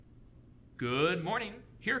Good morning.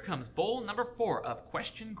 Here comes bowl number 4 of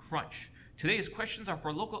Question Crunch. Today's questions are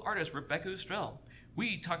for local artist Rebecca Ustrell.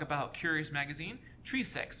 We talk about Curious Magazine, tree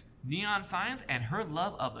sex, neon signs, and her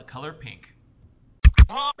love of the color pink.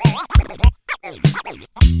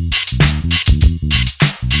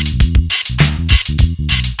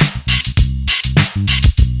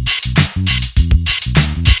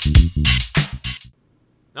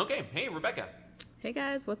 Okay, hey Rebecca. Hey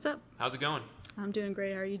guys, what's up? How's it going? I'm doing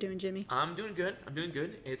great. How are you doing, Jimmy? I'm doing good.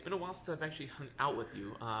 It's been a while since I've actually hung out with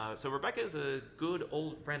you. So Rebecca is a good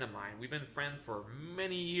old friend of mine. We've been friends for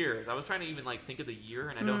many years. I was trying to even think of the year,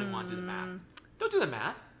 and I don't even want to do the math. Don't do the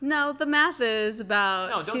math. No, the math is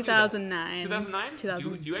about 2009. 2009?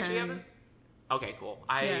 2010. Do you actually have it? Okay, cool.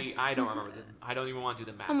 I don't remember. I don't even want to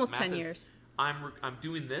do the math. Almost math 10 years. I'm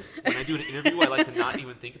doing this. When I do an interview, I like to not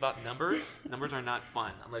even think about numbers. Numbers are not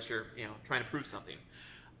fun unless you're trying to prove something.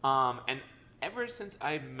 And ever since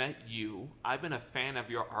I met you, I've been a fan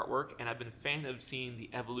of your artwork, and I've been a fan of seeing the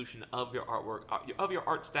evolution of your artwork, of your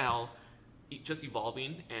art style, just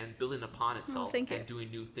evolving and building upon itself and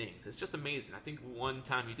doing new things. It's just amazing. I think one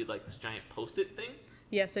time you did this giant Post-it thing.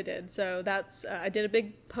 Yes, I did. So that's I did a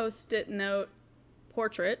big Post-it note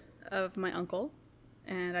portrait of my uncle,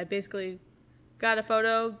 and I basically got a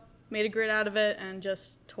photo, made a grid out of it, and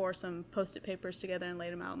just tore some Post-it papers together and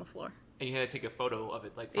laid them out on the floor. And you had to take a photo of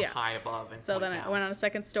it, from high above. And so then I went on a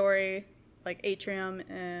second story, atrium.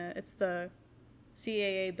 It's the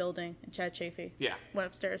CAA building in Chad Chafee. Yeah. Went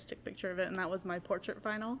upstairs, took a picture of it, and that was my portrait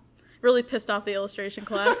final. Really pissed off the illustration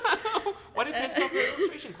class. Why did you piss off the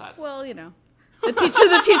illustration class? Well,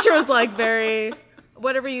 the teacher was like,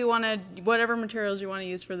 whatever materials you want to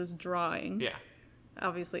use for this drawing. Yeah.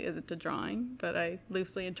 Obviously isn't a drawing, but I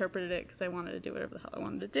loosely interpreted it because I wanted to do whatever the hell I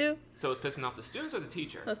wanted to do. So it was pissing off the students or the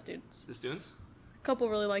teacher? The students. The students? A couple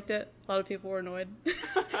really liked it. A lot of people were annoyed.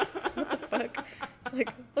 What the fuck? It's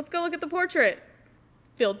like, let's go look at the portrait.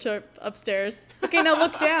 Field trip upstairs. Okay, now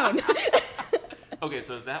look down. Okay,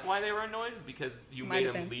 so is that why they were annoyed? Is because you made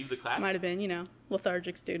them leave the class? Might have been,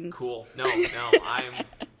 lethargic students. Cool. No,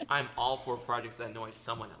 I'm all for projects that annoy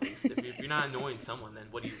someone at least. If you're not annoying someone, then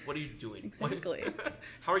what are you doing? Exactly.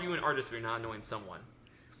 How are you an artist if you're not annoying someone?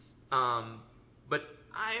 But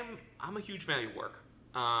I'm a huge fan of your work.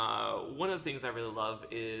 One of the things I really love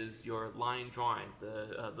is your line drawings,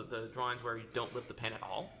 the drawings where you don't lift the pen at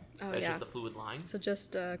all. It's just a fluid line. So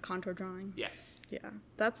just contour drawing. Yes. Yeah,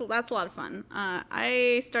 that's a lot of fun.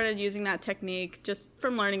 I started using that technique just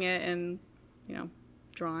from learning it in,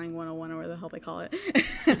 drawing 101 or whatever the hell they call it.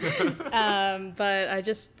 But I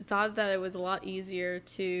just thought that it was a lot easier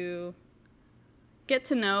to get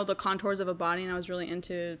to know the contours of a body, and I was really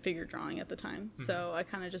into figure drawing at the time. Mm-hmm. So I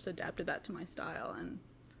kind of just adapted that to my style, and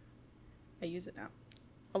I use it now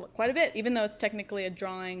quite a bit, even though it's technically a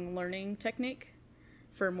drawing learning technique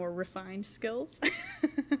for more refined skills.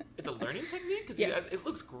 It's a learning technique? Because yes. It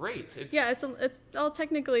looks great. It's all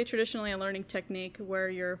technically, traditionally a learning technique where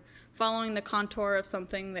you're following the contour of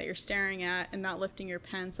something that you're staring at and not lifting your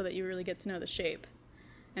pen so that you really get to know the shape.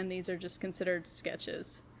 And these are just considered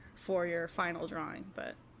sketches for your final drawing,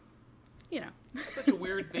 but, That's such a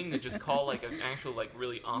weird thing to just call, an actual,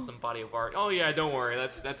 really awesome body of art. Oh, yeah, don't worry,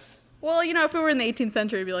 that's... Well, if it were in the 18th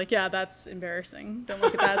century, it'd be like, yeah, that's embarrassing. Don't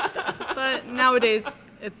look at that stuff. But nowadays,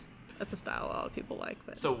 that's a style a lot of people like.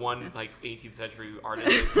 But, so 18th century artist,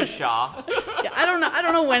 Pshaw. Yeah, I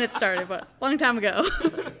don't know when it started, but a long time ago.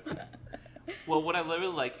 Well, what I really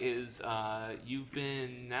like is you've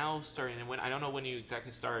been now starting, and I don't know when you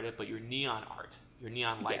exactly started it, but your neon art, your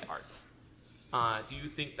neon light art. Do you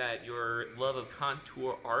think that your love of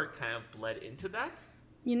contour art kind of bled into that?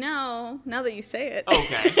 Now that you say it.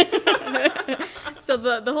 Okay. So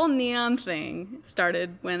the whole neon thing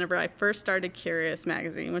started whenever I first started Curious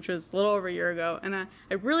Magazine, which was a little over a year ago. And I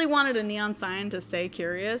really wanted a neon sign to say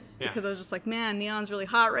Curious because I was just like, man, neon's really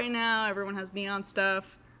hot right now. Everyone has neon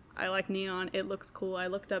stuff. I like neon. It looks cool. I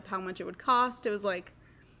looked up how much it would cost. It was like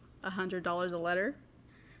 $100 a letter.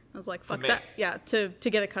 I was like, fuck that. Yeah, to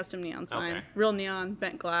get a custom neon sign. Okay. Real neon,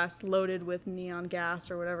 bent glass, loaded with neon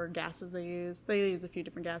gas or whatever gases they use. They use a few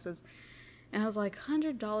different gases. And I was like,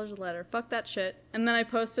 $100 a letter. Fuck that shit. And then I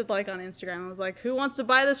posted on Instagram. I was like, who wants to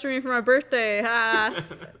buy this for me for my birthday? Ha!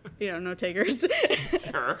 No takers.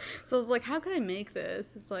 Sure. So I was like, how could I make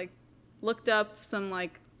this? It's looked up some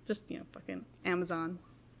fucking Amazon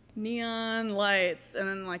neon lights. And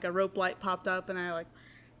then a rope light popped up and I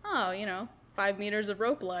 5 meters of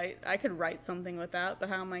rope light. I could write something with that, but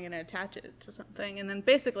how am I going to attach it to something? And then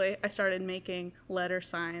basically I started making letter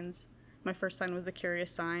signs. My first sign was the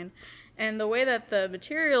Curious sign. And the way that the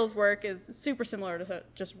materials work is super similar to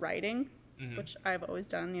just writing. which I've always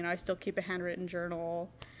done. You know, I still keep a handwritten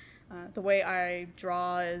journal. The way I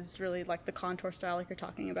draw is really like the contour style like you're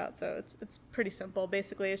talking about. So it's pretty simple.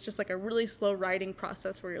 Basically, it's just like a really slow writing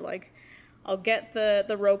process where you're like, I'll get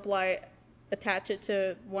the rope light, attach it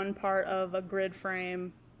to one part of a grid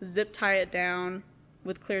frame, zip tie it down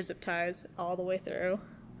with clear zip ties all the way through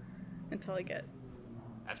until I get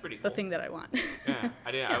that's pretty cool. The thing that I want. Yeah,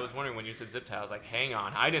 I did. Yeah. I was wondering when you said zip tie, I was like, hang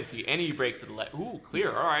on, I didn't see any break to the left. Ooh,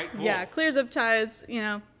 clear. All right, cool. Yeah, clear zip ties, you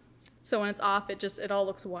know. So when it's off, it all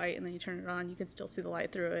looks white, and then you turn it on, you can still see the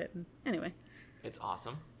light through it. And anyway, it's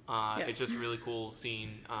awesome. It's just really cool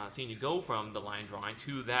seeing you go from the line drawing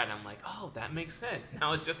to that. And I'm like, oh, that makes sense.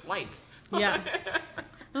 Now it's just lights. Yeah.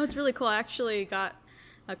 Oh, it's really cool. I actually got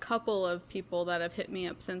a couple of people that have hit me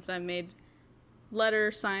up since I've made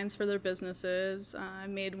letter signs for their businesses. I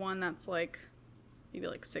made one that's like maybe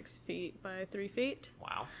like 6 feet by 3 feet.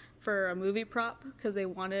 Wow. For a movie prop because they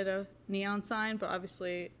wanted a neon sign, but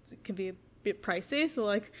obviously it can be a bit pricey. So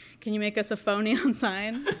like, can you make us a faux neon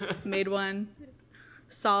sign? Made one.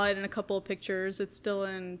 Saw it in a couple of pictures. It's still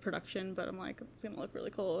in production, but I'm like, it's gonna look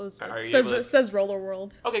really cool. It says Roller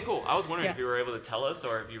World. Okay, cool. I was wondering if you were able to tell us,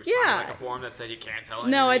 or if you signed like a form that said you can't tell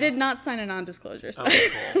anything. No, I did not sign a non-disclosure. So okay,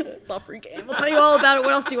 cool. It's all free game. I'll tell you all about it.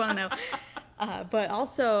 What else do you want to know? But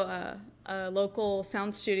also a local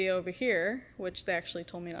sound studio over here, which they actually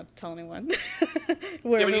told me not to tell anyone.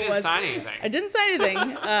 Where but you didn't sign anything. I didn't sign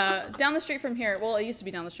anything. Down the street from here. Well, it used to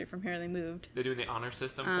be down the street from here. They moved. They're doing the honor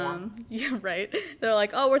system form? Yeah, right. They're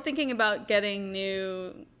like, oh, we're thinking about getting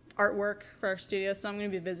new artwork for our studio, so I'm going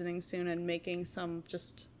to be visiting soon and making some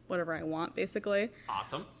just whatever I want, basically.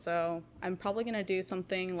 Awesome. So I'm probably going to do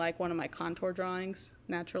something like one of my contour drawings,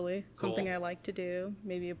 naturally. Cool. Something I like to do.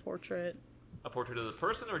 Maybe a portrait. A portrait of the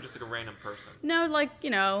person or just like a random person? No, like,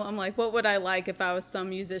 you know, I'm like, what would I like if I was some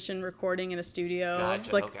musician recording in a studio? Gotcha,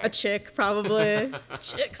 it's like a chick, probably.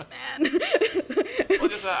 Chicks, man. Well,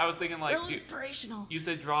 just I was thinking like... Real inspirational. You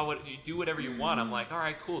said you do whatever you want. I'm like, all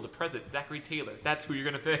right, cool. The president, Zachary Taylor. That's who you're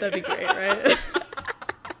going to pick. That'd be great, right?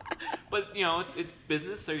 But, you know, it's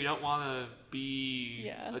business, so you don't want to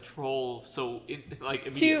be a troll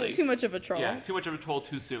immediately. Too much of a troll. Yeah, too much of a troll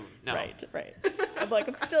too soon. No. Right. I'm like,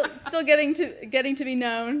 I'm still getting to be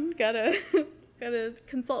known. Gotta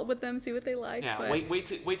consult with them, see what they like. Yeah, but... wait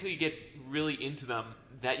till you get really into them,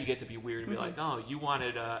 that you get to be weird and be like, oh, you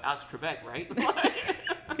wanted Alex Trebek, right?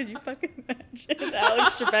 Could you fucking imagine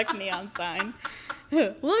Alex Trebek neon sign?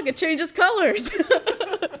 Look, it changes colors.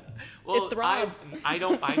 Well, it throbs. I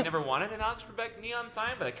never wanted an Alex Trebek neon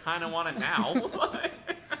sign, but I kind of want it now.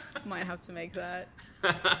 Might have to make that.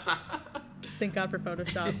 Thank God for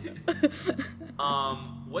Photoshop.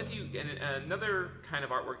 What do you? And another kind of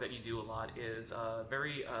artwork that you do a lot is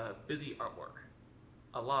very busy artwork.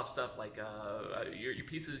 A lot of stuff like your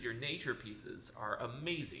pieces, your nature pieces are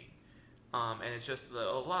amazing. And it's just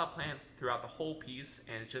a lot of plants throughout the whole piece,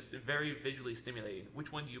 and it's just very visually stimulating.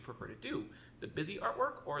 Which one do you prefer to do? The busy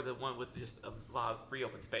artwork or the one with just a lot of free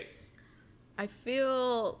open space? I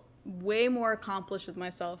feel way more accomplished with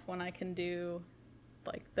myself when I can do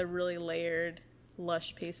like the really layered,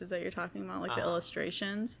 lush pieces that you're talking about, like the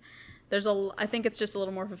illustrations. I think it's just a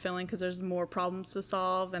little more fulfilling because there's more problems to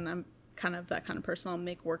solve, and I'm kind of that kind of person. I'll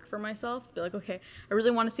make work for myself. Be like, okay, I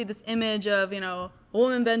really want to see this image of, you know, a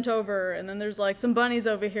woman bent over, and then there's like some bunnies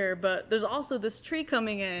over here, but there's also this tree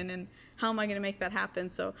coming in, and how am I going to make that happen?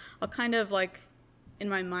 So I'll kind of like in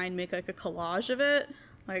my mind make like a collage of it.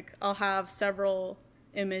 Like I'll have several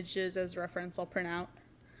images as reference I'll print out.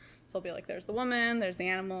 So I'll be like, there's the woman, there's the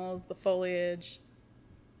animals, the foliage.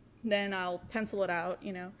 Then I'll pencil it out,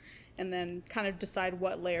 you know, and then kind of decide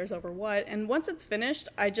what layers over what. And once it's finished,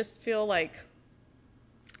 I just feel like,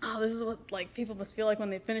 oh, this is what like people must feel like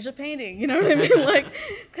when they finish a painting. You know what I mean? Like,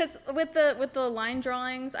 because with the line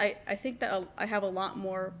drawings, I think that I have a lot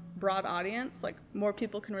more broad audience. Like more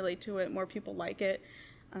people can relate to it, more people like it,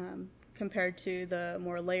 compared to the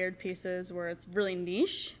more layered pieces where it's really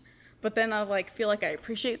niche. But then I like feel like I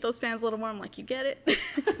appreciate those fans a little more. I'm like, you get it,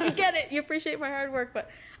 you get it, you appreciate my hard work. But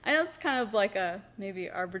I know it's kind of like a maybe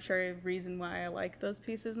arbitrary reason why I like those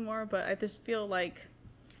pieces more. But I just feel like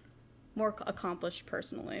more accomplished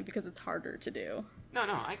personally because it's harder to do. No,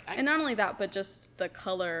 and not only that, but just the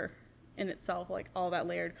color in itself, like all that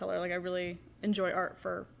layered color. Like I really enjoy art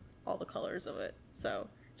for all the colors of it. So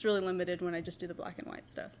it's really limited when I just do the black and white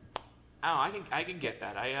stuff. Oh, I think I can get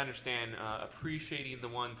that. I understand appreciating the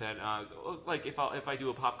ones that, like if I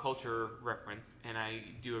do a pop culture reference and I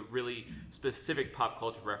do a really specific pop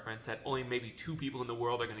culture reference that only maybe 2 people in the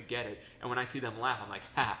world are going to get it, and when I see them laugh, I'm like,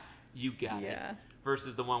 ha, you got it.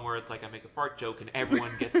 versus the one where it's like I make a fart joke and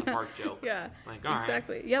everyone gets the fart joke. Yeah, like, all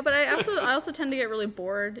exactly. Right. Yeah, but I also tend to get really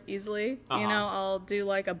bored easily. Uh-huh. You know, I'll do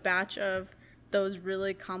like a batch of those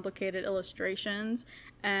really complicated illustrations,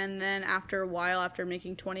 and then after a while, after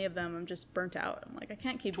making 20 of them, I'm just burnt out. I'm like, I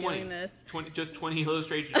can't keep doing this. 20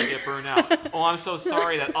 illustrations to get burned out. Oh, I'm so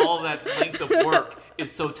sorry that all that length of work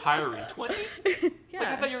is so tiring. 20? Yeah. Like,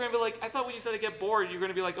 I thought you were gonna be like, I thought when you said I get bored, you're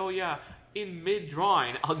gonna be like, oh yeah, in mid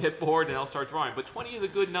drawing, I'll get bored and I'll start drawing. But 20 is a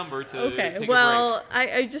good number to take a break. Well,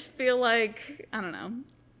 I just feel like, I don't know.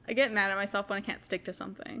 I get mad at myself when I can't stick to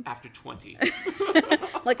something. After 20.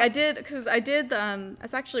 Like because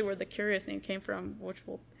that's actually where the Curious name came from, which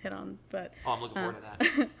we'll hit on. But oh, I'm looking forward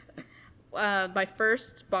to that. My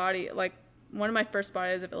first body, like one of my first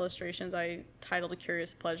bodies of illustrations, I titled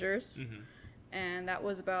Curious Pleasures. Mm-hmm. And that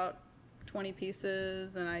was about 20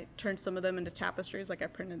 pieces, and I turned some of them into tapestries. Like I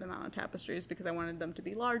printed them out on tapestries because I wanted them to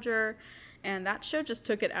be larger. And that show just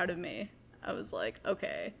took it out of me. I was like,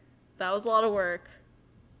 okay, that was a lot of work.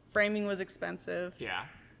 Framing was expensive. Yeah.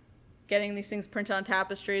 Getting these things printed on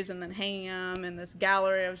tapestries and then hanging them in this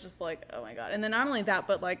gallery, I was just like, oh my god. And then not only that,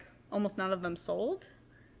 but like almost none of them sold.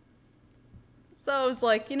 So I was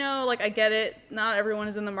like, like I get it. Not everyone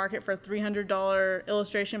is in the market for a $300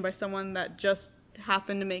 illustration by someone that just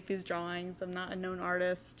happened to make these drawings. I'm not a known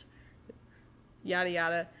artist. Yada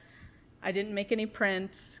yada. I didn't make any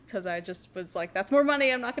prints because I just was like, that's more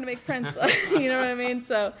money. I'm not going to make prints. You know what I mean?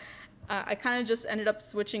 So I kind of just ended up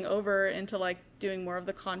switching over into like doing more of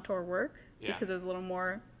the contour work because it was a little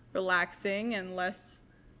more relaxing and less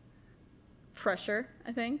pressure,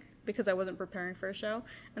 I think, because I wasn't preparing for a show.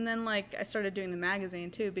 And then like I started doing the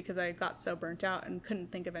magazine too because I got so burnt out and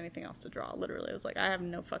couldn't think of anything else to draw. Literally, I was like, I have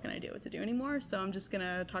no fucking idea what to do anymore. So I'm just going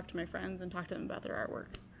to talk to my friends and talk to them about their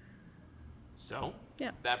artwork. So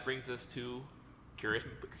that brings us to Curious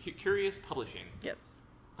Publishing. Yes.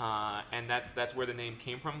 And that's where the name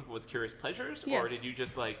came from, was Curious Pleasures? Yes. Or did you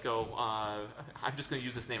just like go, I'm just going to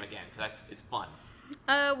use this name again because it's fun?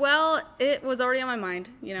 Well, it was already on my mind.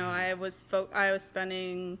 I was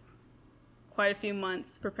spending quite a few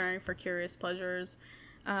months preparing for Curious Pleasures.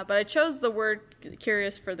 But I chose the word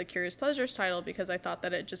curious for the Curious Pleasures title because I thought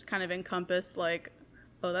that it just kind of encompassed like,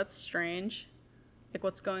 oh, that's strange. Like,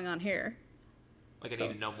 what's going on here? Like, I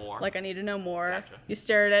need to know more. Like, I need to know more. Gotcha. You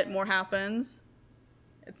stare at it, more happens.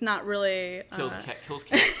 It's not really... Kills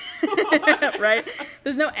cats. Right?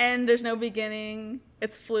 There's no end. There's no beginning.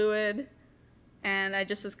 It's fluid. And I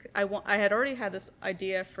had already had this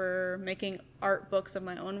idea for making art books of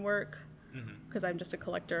my own work because I'm just a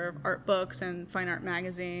collector of art books and fine art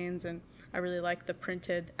magazines, and I really like the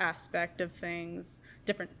printed aspect of things,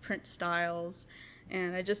 different print styles.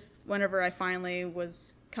 And I just, whenever I finally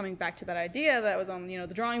was coming back to that idea that was on, the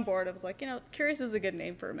drawing board, I was like, Curious is a good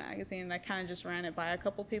name for a magazine. And I kind of just ran it by a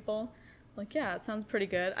couple people. Like, yeah, it sounds pretty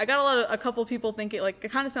good. I got a couple people thinking, like, it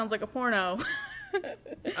kind of sounds like a porno.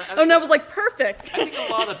 I was like, perfect. I think a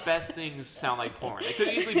lot of the best things sound like porn. It could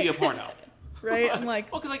easily be a porno. Right? I'm like...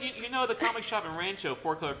 Well, because, like, the comic shop in Rancho,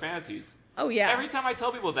 Four Color Fantasies. Oh, yeah. Every time I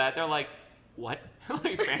tell people that, they're like, what?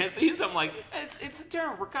 Like, fantasies? I'm like, it's a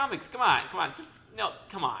term for comics. Come on. Just... No,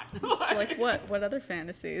 come on. Like what? What other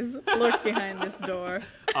fantasies lurk behind this door?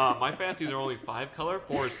 My fantasies are only 5 color.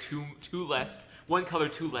 4 is two less. 1 color,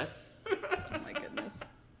 2 less. Oh my goodness.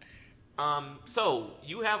 So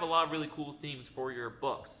you have a lot of really cool themes for your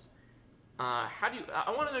books. I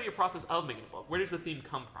want to know your process of making a book. Where does the theme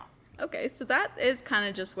come from? Okay, so that is kind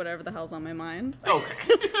of just whatever the hell's on my mind. Okay.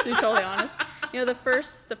 To be totally honest,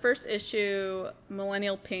 the first issue,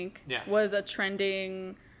 Millennial Pink, was a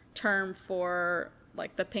trending term for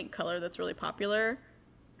like the pink color that's really popular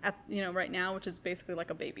at right now, which is basically like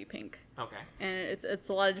a baby pink. Okay. And it's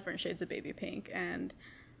a lot of different shades of baby pink, and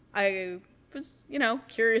I was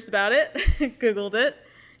curious about it, Googled it,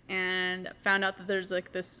 and found out that there's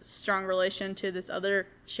like this strong relation to this other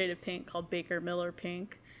shade of pink called Baker Miller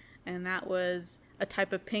pink, and that was a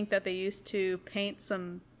type of pink that they used to paint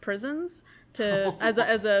some prisons as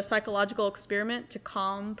a psychological experiment to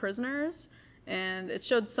calm prisoners. And it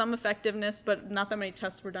showed some effectiveness, but not that many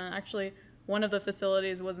tests were done. Actually, one of the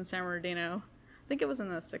facilities was in San Bernardino. I think it was in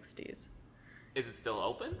the 60s. Is it still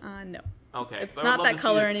open? No. Okay. It's not that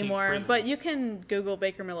color anymore, but you can Google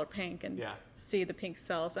Baker Miller pink and see the pink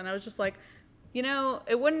cells. And I was just like,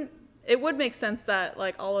 it would make sense that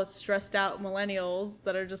like all the stressed out millennials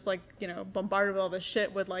that are just like, bombarded with all this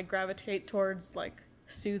shit would like gravitate towards like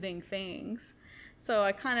soothing things. So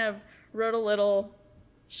I kind of wrote a little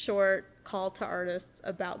short call to artists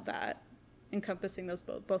about that, encompassing those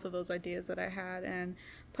both of those ideas that I had, and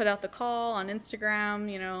put out the call on Instagram,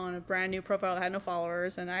 on a brand new profile that had no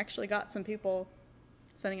followers, and I actually got some people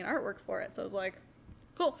sending in artwork for it. So I was like,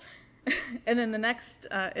 cool. And then the next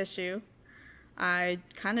issue, I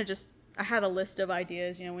had a list of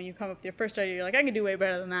ideas. You know, when you come up with your first idea, you're like, I can do way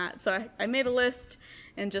better than that. So I made a list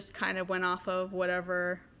and just kind of went off of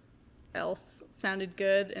whatever else sounded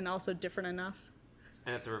good and also different enough.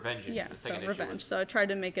 And it's a revenge issue. Yeah, The second so revenge. issue So I tried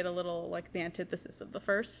to make it a little like the antithesis of the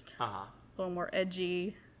first. Uh-huh. A little more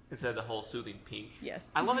edgy. Instead of the whole soothing pink.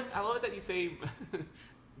 Yes. I love it that you say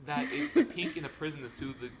that it's the pink in the prison to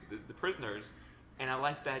soothe the prisoners. And I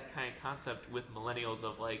like that kind of concept with millennials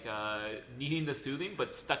of like needing the soothing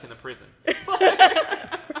but stuck in the prison.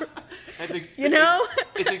 It's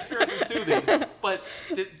experiencing soothing, but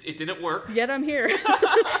it didn't work. Yet I'm here.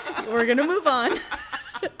 We're gonna move on.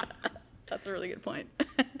 That's a really good point.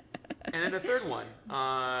 And then the third one,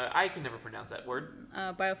 I can never pronounce that word.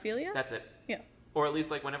 Biophilia? That's it. Yeah. Or at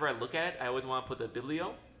least like whenever I look at it, I always want to put the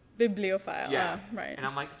biblio. Bibliophile. Yeah. Right. And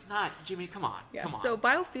I'm like, it's not, Jimmy, come on. Yeah. Come on. So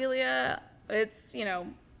biophilia, it's,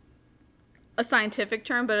 a scientific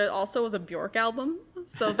term, but it also was a Bjork album.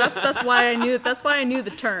 So that's why I knew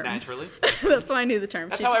the term. Naturally. That's why I knew the term.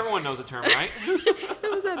 That's how everyone knows the term, right?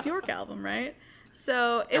 It was that Bjork album, right?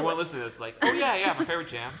 So everyone listening to this like, oh yeah, my favorite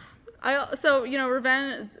jam.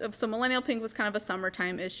 Revenge. So Millennial Pink was kind of a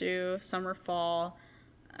summertime issue, summer, fall.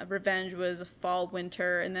 Revenge was fall,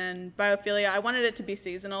 winter, and then Biophilia. I wanted it to be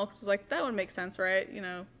seasonal because like that would make sense, right?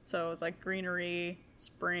 So it was like greenery,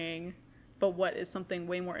 spring. But what is something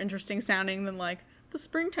way more interesting sounding than like the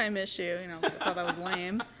springtime issue? I thought that was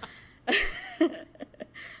lame.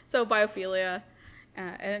 So Biophilia.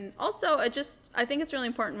 And also, I think it's really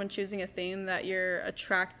important when choosing a theme that you're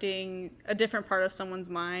attracting a different part of someone's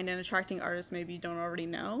mind and attracting artists maybe you don't already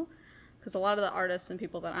know. Because a lot of the artists and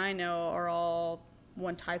people that I know are all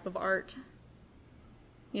one type of art.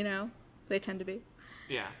 They tend to be.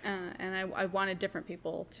 Yeah. And I wanted different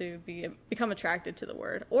people to become attracted to the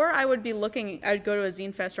word. Or I'd go to a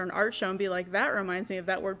zine fest or an art show and be like, that reminds me of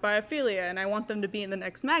that word biophilia, and I want them to be in the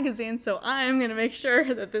next magazine, so I'm going to make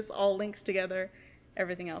sure that this all links together.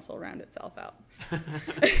 Everything else will round itself out.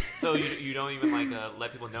 So you don't even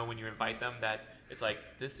let people know when you invite them that it's like,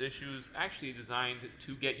 this issue's actually designed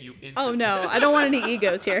to get you interested. Oh no, I don't want any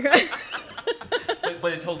egos here.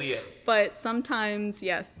 But it totally is. But sometimes,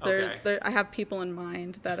 yes, Okay. I have people in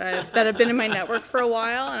mind that have been in my network for a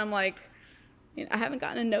while, and I'm like, I haven't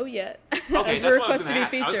gotten a no yet. Okay, as that's a what request to be I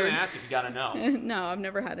was featured. going to ask if you got a no. No, I've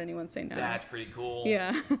never had anyone say no. That's pretty cool.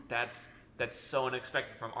 Yeah. That's so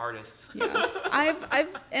unexpected from artists. Yeah.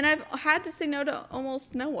 I've had to say no to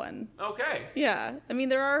almost no one. Okay. Yeah. I mean,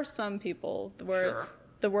 there are some people where Sure.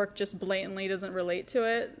 the work just blatantly doesn't relate to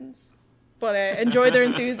it, but I enjoy their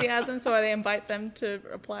enthusiasm, so I invite them to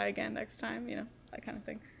apply again next time, that kind of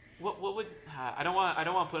thing. What would I don't want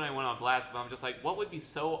to put anyone on blast, but I'm just like, what would be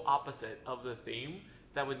so opposite of the theme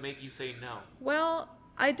that would make you say no? Well,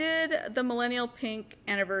 I did the Millennial Pink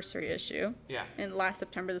anniversary issue. Yeah. In last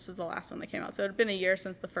September. This was the last one that came out. So it had been a year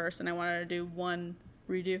since the first, and I wanted to do one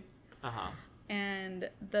redo. Uh-huh. And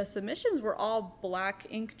the submissions were all black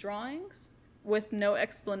ink drawings with no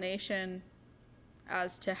explanation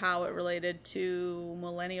as to how it related to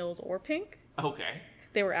millennials or pink. Okay.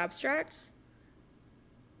 They were abstracts.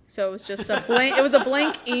 So it was just a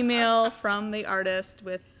blank email from the artist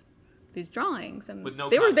with these drawings, and with no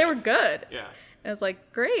they were context. good. Yeah. And I was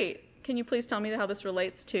like, great. Can you please tell me how this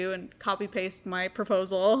relates to, and copy paste my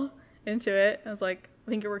proposal into it? And I was like, I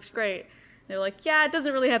think it works great. And they're like, yeah, it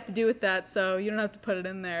doesn't really have to do with that, so you don't have to put it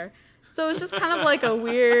in there. So it's just kind of like a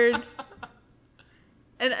weird.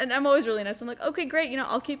 And I'm always really nice. I'm like, okay, great.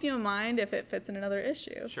 I'll keep you in mind if it fits in another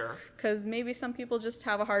issue. Sure. Because maybe some people just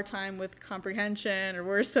have a hard time with comprehension or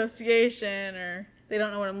word association, or they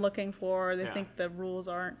don't know what I'm looking for. Or they think the rules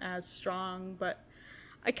aren't as strong. But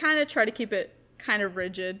I kind of try to keep it kind of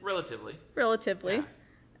rigid. Relatively. Yeah.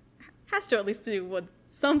 Has to at least do with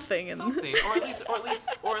something. Something, or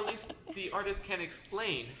at least the artist can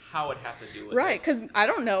explain how it has to do with right, it. because I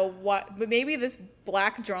don't know what, but maybe this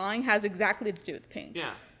black drawing has exactly to do with pink.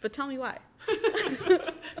 Yeah. But tell me why.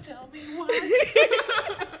 Tell me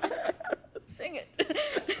why. Sing it.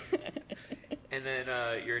 And then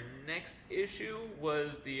your next issue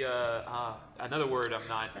was the another word I'm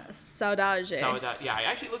not. Saudade. Yeah, I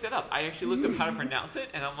actually looked it up. I actually looked up how to pronounce it,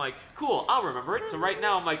 and I'm like, cool, I'll remember it. So right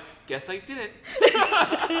now I'm like, guess I didn't.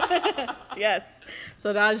 Yes,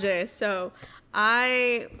 Saudade. So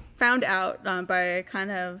I found out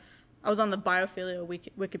I was on the Biophilia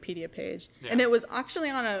Wikipedia page, and it was actually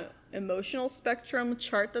on a emotional spectrum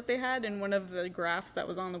chart that they had in one of the graphs that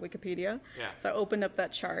was on the Wikipedia. Yeah. So I opened up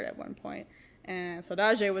that chart at one point, and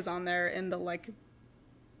Saudade was on there in the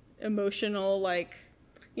emotional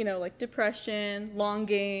like depression,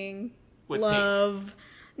 longing, With love. pink.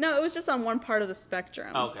 No, it was just on one part of the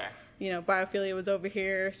spectrum. Okay. Biophilia was over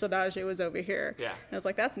here, Saudade was over here. Yeah. And I was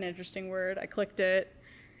like, that's an interesting word. I clicked it.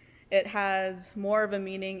 It has more of a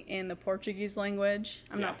meaning in the Portuguese language.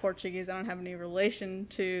 I'm not Portuguese. I don't have any relation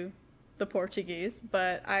to the Portuguese.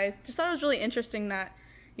 But I just thought it was really interesting that,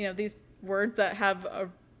 these words that have a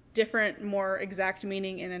different, more exact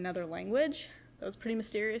meaning in another language. That was pretty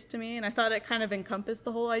mysterious to me. And I thought it kind of encompassed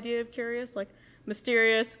the whole idea of curious. Like,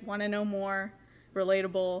 mysterious, want to know more,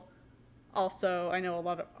 relatable. Also, I know a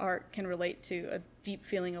lot of art can relate to a deep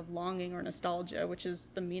feeling of longing or nostalgia, which is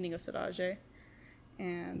the meaning of Saudade.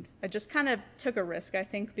 And I just kind of took a risk, I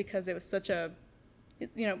think, because it was such I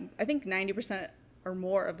think 90% or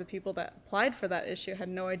more of the people that applied for that issue had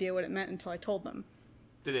no idea what it meant until I told them.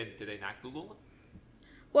 Did they not Google it?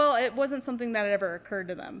 Well, it wasn't something that had ever occurred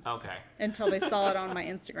to them. Okay. Until they saw it on my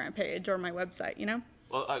Instagram page or my website,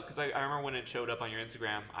 Well, because I remember when it showed up on your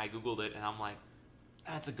Instagram, I Googled it, and I'm like,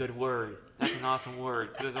 that's a good word. That's an awesome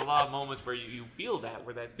word. There's a lot of moments where you feel that,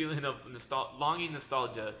 where that feeling of longing,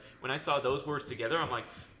 nostalgia. When I saw those words together, I'm like,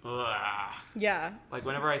 ugh. Yeah. Like,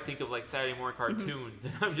 whenever I think of, like, Saturday morning cartoons,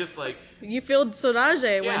 and I'm just like... You feel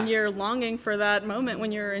Saudade when you're longing for that moment,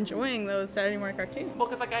 when you're enjoying those Saturday morning cartoons. Well,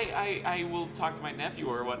 because, like, I will talk to my nephew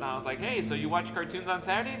or whatnot. I was like, hey, so you watch cartoons on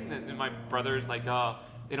Saturday? And my brother's like,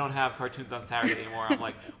 they don't have cartoons on Saturday anymore. I'm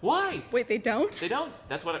like, why? Wait, they don't? They don't.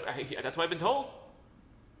 That's what I've been told.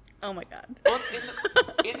 Oh my god. Well,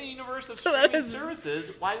 in the universe of streaming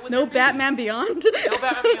services, why would no Batman Beyond? No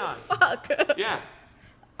Batman Beyond. Fuck. Yeah.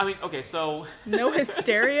 I mean, okay, so... No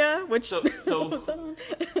Hysteria? Which so what was that on?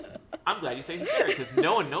 I'm glad you say Hysteria, because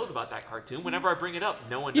no one knows about that cartoon. Whenever I bring it up,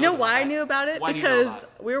 no one knows. You know why I knew about it? Why because do you know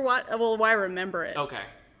about it? we were why I remember it. Okay.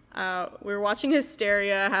 We were watching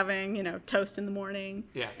Hysteria, having, toast in the morning.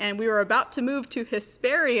 Yeah. And we were about to move to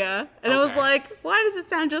Hesperia. And I was Okay. like, why does it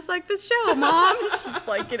sound just like this show, Mom? She's just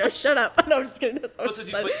like, shut up. No, I'm just kidding. That's what she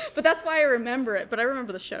said. But that's why I remember it. But I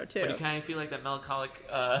remember the show, too. But you kind of feel like that melancholic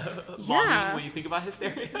longing when you think about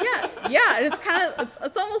Hysteria? Yeah. And it's kind of,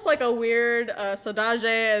 it's almost like a weird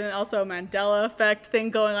Saudade and also Mandela effect thing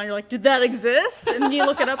going on. You're like, did that exist? And then you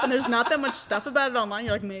look it up and there's not that much stuff about it online.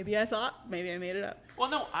 You're like, maybe I made it up. Well,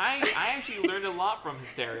 no, I actually learned a lot from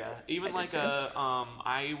Hysteria. Even like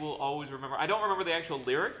I will always remember. I don't remember the actual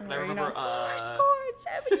lyrics, but I remember.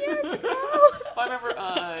 7 years ago. I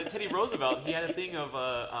remember Teddy Roosevelt. He had a thing of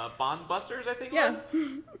Bond Busters, I think. Yeah. Was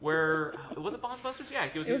where was it Bond Busters? Yeah,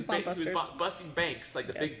 It was Bond he was Busters. busting banks, like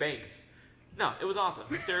the Yes. big banks. No, it was awesome.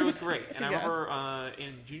 Hysteria was great. And I Yeah. remember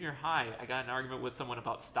in junior high, I got in an argument with someone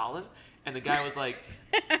about Stalin, and the guy was like,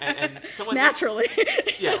 and someone Naturally.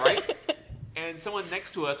 yeah, right. And someone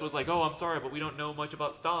next to us was like, "Oh, I'm sorry, but we don't know much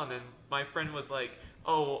about Stalin." And my friend was like,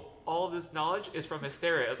 "Oh, all of this knowledge is from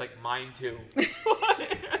Hysteria." I was like, "Mine too." You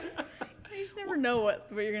just never know what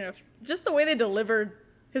you're gonna. Just the way they delivered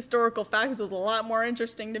historical facts was a lot more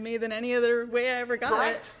interesting to me than any other way I ever got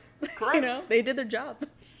Correct. it. Correct. They did their job.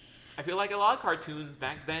 I feel like a lot of cartoons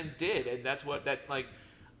back then did, and that's what I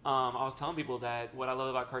was telling people that what I love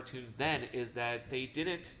about cartoons then is that they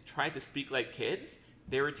didn't try to speak like kids.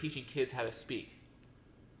 They were teaching kids how to speak.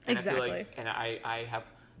 And Exactly. I feel like, and I have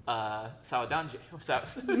Saudade.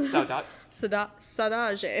 Saudade.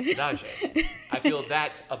 I feel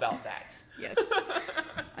that about that. Yes.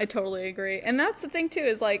 I totally agree. And that's the thing too,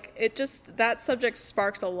 is like that subject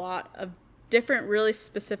sparks a lot of different really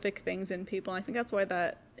specific things in people. And I think that's why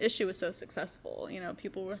that issue was so successful.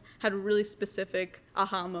 People had really specific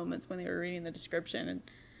aha moments when they were reading the description and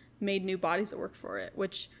made new bodies that worked for it,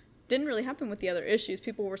 which didn't really happen with the other issues.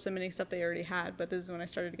 People were submitting stuff they already had, but this is when I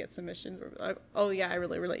started to get submissions where like, oh yeah, I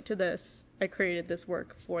really relate to this. I created this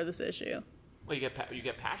work for this issue. Well, you get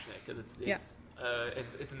passionate because it's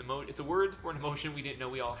it's a word for an emotion we didn't know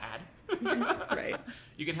we all had. Right.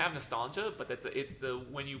 You can have nostalgia, but it's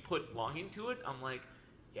when you put longing to it. I'm like,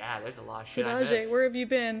 yeah, there's a lot of shit I miss. Saudade, where have you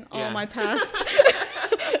been all my past?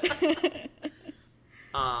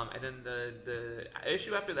 And then the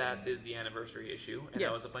issue after that is the anniversary issue, and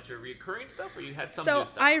that was a bunch of recurring stuff, or you had some new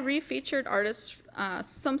stuff? So I refeatured artists,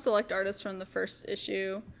 some select artists from the first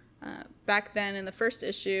issue. Back then in the first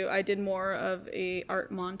issue, I did more of a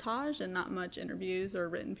art montage and not much interviews or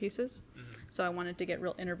written pieces. Mm-hmm. So I wanted to get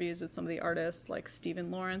real interviews with some of the artists, like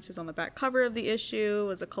Stephen Lawrence, who's on the back cover of the issue,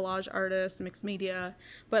 was a collage artist, mixed media.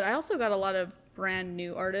 But I also got a lot of brand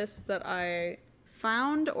new artists that I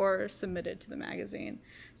found or submitted to the magazine.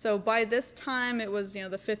 So by this time, it was, the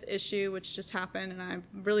 5th issue, which just happened, and I'm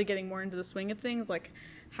really getting more into the swing of things, like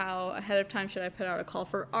how ahead of time should I put out a call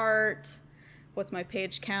for art, what's my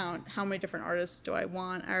page count, how many different artists do I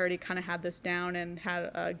want. I already kind of had this down and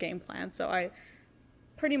had a game plan, so I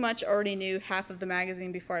pretty much already knew half of the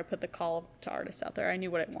magazine before I put the call to artists out there. I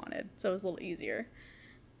knew what I wanted, so it was a little easier.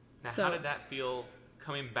 Now, how did that feel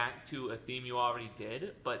coming back to a theme you already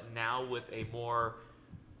did, but now with a more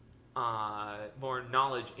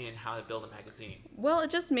knowledge in how to build a magazine? Well, it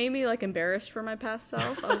just made me like embarrassed for my past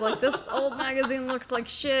self. I was like, this old magazine looks like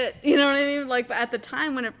shit. You know what I mean? Like, at the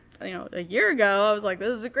time when it, a year ago, I was like,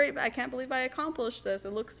 this is great. I can't believe I accomplished this.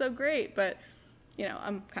 It looks so great. But,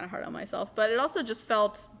 I'm kind of hard on myself. But it also just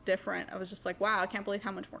felt different. I was just like, wow, I can't believe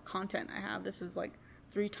how much more content I have. This is like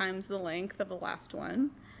 3 times the length of the last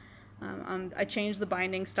one. I changed the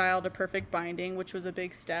binding style to perfect binding, which was a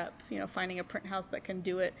big step, finding a print house that can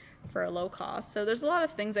do it for a low cost. So there's a lot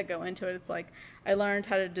of things that go into it. It's like I learned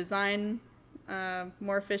how to design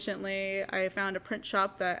more efficiently. I found a print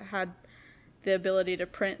shop that had the ability to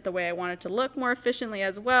print the way I wanted to look more efficiently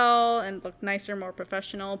as well and look nicer, more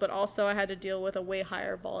professional, but also I had to deal with a way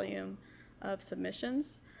higher volume of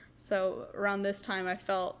submissions. So around this time I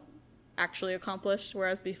felt actually accomplished,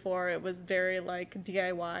 whereas before it was very like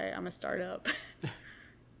DIY. I'm a startup.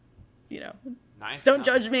 Nice. Don't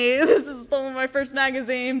judge me. This is still my first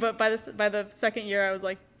magazine, but by the second year I was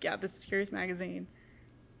like, yeah, this is Curious Magazine.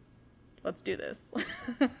 Let's do this.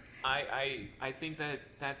 I think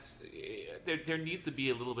that's there needs to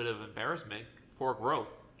be a little bit of embarrassment for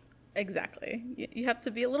growth. Exactly. You have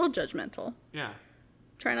to be a little judgmental. Yeah.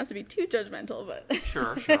 Try not to be too judgmental, but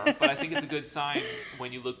sure. But I think it's a good sign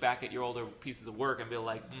when you look back at your older pieces of work and be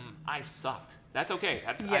like, I sucked. That's okay.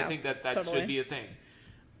 I think that totally should be a thing.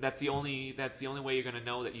 That's the only way you're going to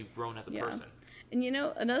know that you've grown as a person. And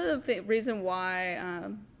another reason why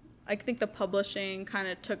I think the publishing kind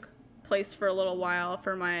of took place for a little while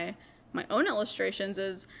for my own illustrations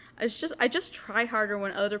is I just try harder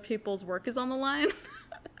when other people's work is on the line.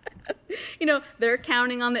 They're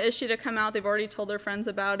counting on the issue to come out. They've already told their friends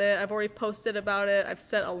about it. I've already posted about it. I've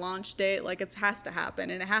set a launch date. Like, it has to happen,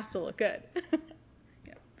 and it has to look good.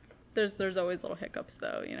 There's always little hiccups,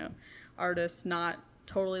 though. Artists not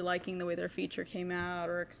totally liking the way their feature came out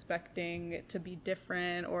or expecting it to be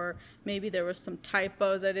different, or maybe there was some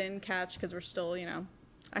typos I didn't catch because we're still,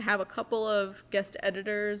 I have a couple of guest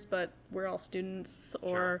editors, but we're all students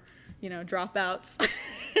or, dropouts.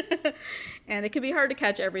 And it can be hard to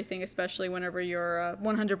catch everything, especially whenever you're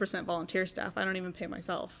 100% volunteer staff. I don't even pay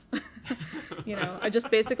myself. I just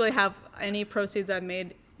basically have any proceeds I've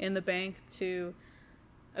made in the bank to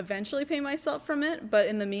eventually pay myself from it. But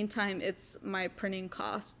in the meantime, it's my printing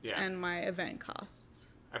costs and my event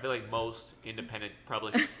costs. I feel like most independent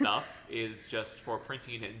published stuff is just for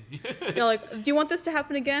printing and... You're like, do you want this to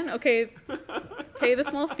happen again? Okay, pay the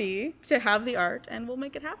small fee to have the art, and we'll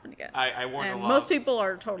make it happen again. I warn a lot. Most people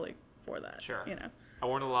are totally for that. Sure. I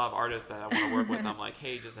warn a lot of artists that I want to work with. I'm like,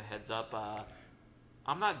 hey, just a heads up.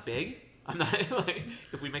 I'm not big. I'm not like,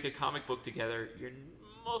 if we make a comic book together, you're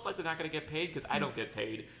most likely not going to get paid because I don't get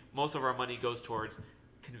paid. Most of our money goes towards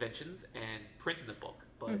conventions and printing the book,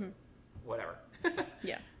 but whatever.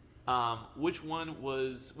 Yeah. Which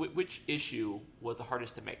issue was the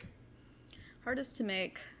hardest to make? Hardest to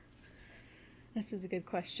make? This is a good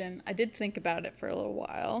question. I did think about it for a little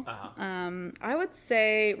while. I would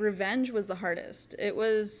say Revenge was the hardest. It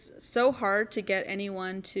was so hard to get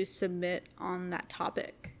anyone to submit on that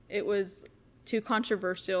topic. It was too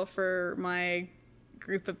controversial for my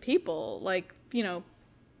group of people, like,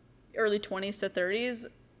 early 20s to 30s,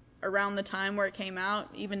 around the time where it came out.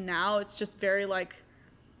 Even now, it's just very, like,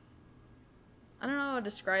 I don't know how to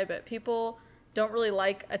describe it. People don't really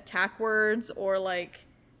like attack words or, like,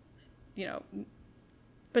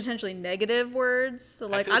 potentially negative words. So,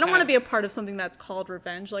 like, I don't want to be a part of something that's called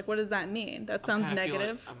revenge. Like, what does that mean? That sounds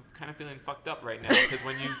negative. I'm kind of feeling fucked up right now because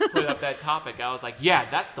when you put up that topic, I was like, yeah,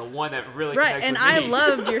 that's the one that really right. connects And with me.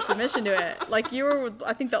 I loved your submission to it. Like, you were,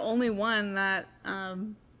 I think, the only one that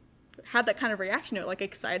had that kind of reaction to it, like,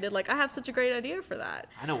 excited, like, I have such a great idea for that.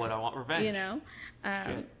 I know what I want, revenge.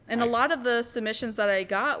 And a lot of the submissions that I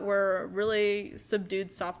got were really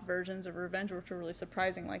subdued, soft versions of revenge, which were really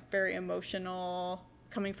surprising, like very emotional,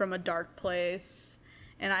 coming from a dark place.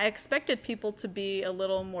 And I expected people to be a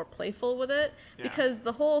little more playful with it because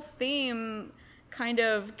the whole theme kind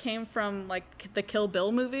of came from, like, the Kill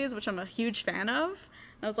Bill movies, which I'm a huge fan of.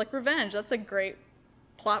 And I was like, revenge, that's a great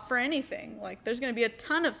plot for anything. Like, there's going to be a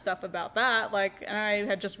ton of stuff about that. Like, and I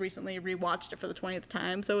had just recently rewatched it for the 20th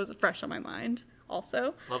time, so it was fresh on my mind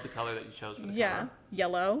also. Love the color that you chose for the cover.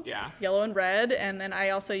 Yellow. Yeah. Yellow and red. And then I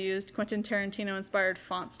also used Quentin Tarantino inspired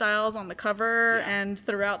font styles on the cover, and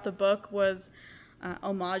throughout the book was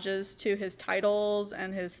homages to his titles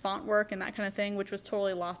and his font work and that kind of thing, which was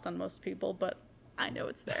totally lost on most people, but I know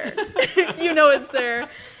it's there. You know it's there.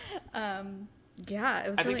 Yeah, it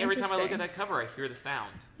was. I really think every time I look interesting. at that cover, I hear the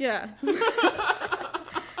sound. Yeah.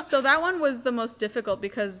 So that one was the most difficult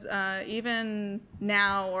because even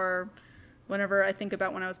now, or whenever I think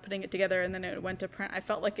about when I was putting it together and then it went to print, I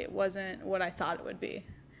felt like it wasn't what I thought it would be,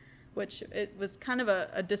 which it was kind of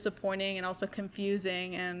a disappointing and also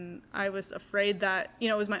confusing. And I was afraid that,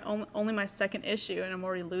 it was only my second issue and I'm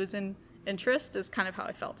already losing interest is kind of how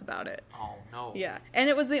I felt about it. Oh, no. Yeah. And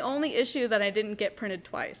it was the only issue that I didn't get printed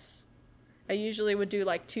twice. I usually would do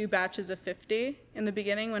like 2 batches of 50 in the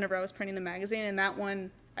beginning whenever I was printing the magazine. And that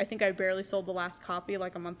one, I think I barely sold the last copy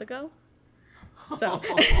like a month ago. So,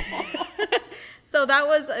 so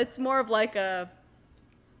it's more of like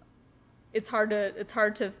it's hard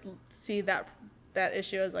to see that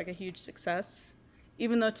issue as like a huge success.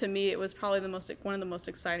 Even though to me it was probably one of the most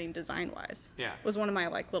exciting design-wise. Yeah. It was one of my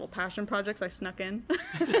like little passion projects I snuck in.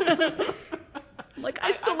 Like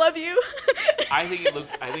I still love you. I think it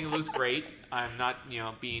looks great. I'm not,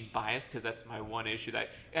 being biased because that's my one issue that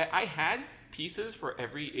I had pieces for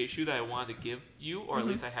every issue that I wanted to give you, or at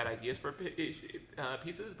least I had ideas for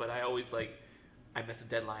pieces, but I always I miss a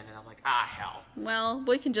deadline and I'm like, hell. Well,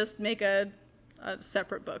 we can just make a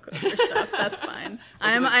separate book of your stuff. That's fine.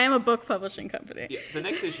 I am a book publishing company. Yeah, the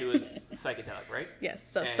next issue is psychedelic, right? Yes,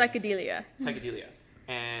 so And psychedelia. Psychedelia.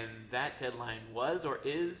 And that deadline was or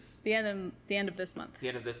is The end of this month. the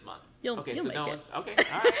end of this month. You'll okay, make it. Okay,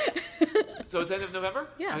 all right. So it's end of November?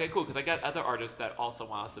 Yeah. Okay, cool. Because I got other artists that also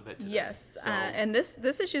want to submit to this. Yes, So, and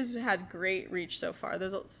this issue's had great reach so far.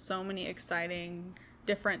 There's so many exciting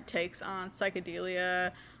different takes on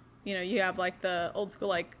psychedelia. You have like the old school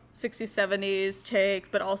like 60s, 70s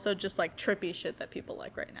take, but also just like trippy shit that people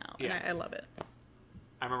like right now. Yeah. And I love it.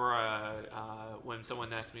 I remember when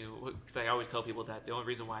someone asked me, because I always tell people that the only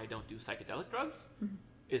reason why I don't do psychedelic drugs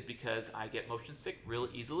is because I get motion sick real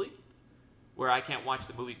easily, where I can't watch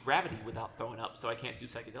the movie Gravity without throwing up, so I can't do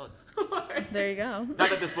psychedelics. There you go. Not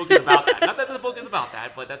that this book is about that. Not that the book is about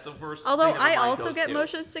that, but that's the first Although thing that my I mind also goes get to.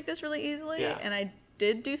 motion sickness really easily, Yeah. and I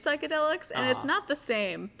did do psychedelics, and it's not the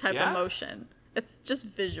same type Yeah? of motion. It's just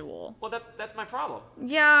visual. Well, that's my problem.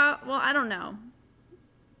 Yeah, well, I don't know.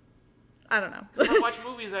 I watch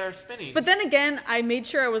movies that are spinning. But then again, I made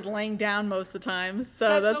sure I was laying down most of the time,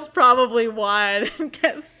 so That's that's so- probably why I didn't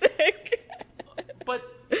get sick. But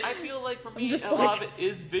I feel like for me, just a lot like- of it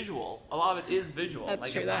is visual. That's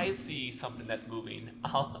like true, if though. I see something that's moving,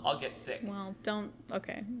 I'll get sick. Well, don't.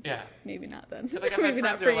 Okay, Yeah. maybe not then. Because like I've had Maybe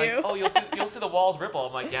not friends for that are you. like, oh, you'll see the walls ripple.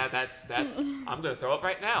 I'm like, yeah, that's I'm gonna throw up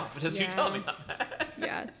right now. Just you Yeah. telling me about that.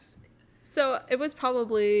 Yes. So it was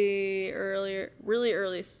probably really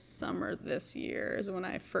early summer this year is when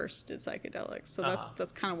I first did psychedelics. So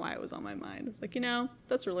that's kind of why it was on my mind. It was like,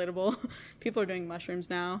 that's relatable. People are doing mushrooms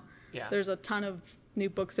now. Yeah. There's a ton of new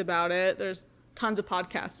books about it. There's tons of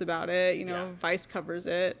podcasts about it. Yeah. Vice covers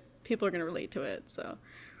it. People are going to relate to it. So,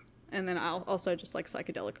 and then I'll also just like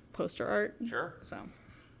psychedelic poster art. Sure. So,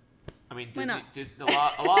 I mean, Why not?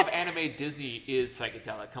 A lot of anime Disney is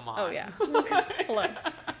psychedelic. Come on. oh yeah. Hello.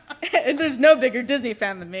 And there's no bigger Disney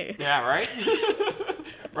fan than me. Yeah, right?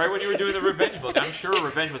 Right when you were doing the Revenge book, I'm sure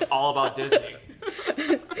Revenge was all about Disney.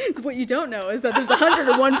 What you don't know is that there's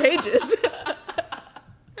 101 pages. I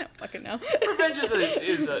don't fucking know. Revenge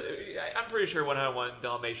is a I'm pretty sure 101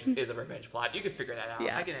 Dalmatians is a revenge plot. You can figure that out.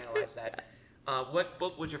 Yeah. I can analyze that. What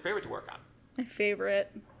book was your favorite to work on? My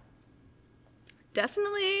favorite,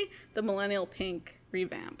 definitely the Millennial Pink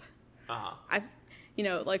revamp. Uh-huh.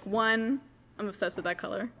 I'm obsessed with that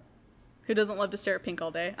color. Who doesn't love to stare at pink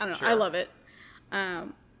all day? I don't know. Sure. I love it.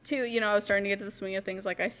 Two, I was starting to get to the swing of things,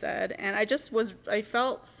 like I said, and I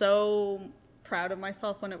felt so proud of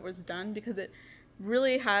myself when it was done because it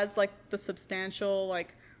really has like the substantial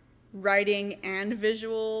like writing and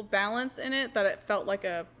visual balance in it that it felt like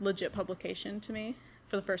a legit publication to me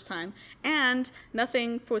for the first time. And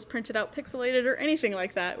nothing was printed out pixelated or anything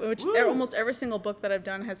like that, which Woo. almost every single book that I've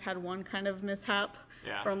done has had one kind of mishap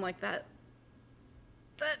Yeah. where I'm like that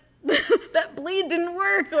bleed didn't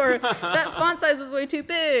work, or that font size is way too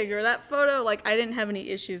big, or that photo, like I didn't have any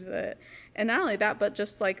issues with it. And not only that, but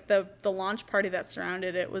just like the launch party that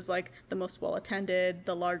surrounded it was like the most well attended,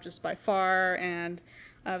 the largest by far, and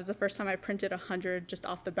it was the first time I printed 100 just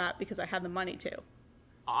off the bat because I had the money to.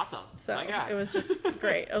 Awesome. So My God. it was just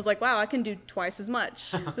great. I was like, wow, I can do twice as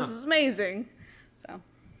much. This is amazing. So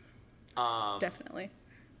definitely.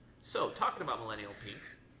 So, talking about Millennial Pink,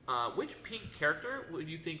 which pink character would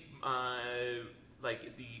you think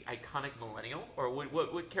is the iconic millennial, or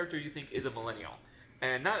what character do you think is a millennial?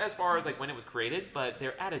 And not as far as like when it was created, but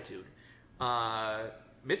their attitude.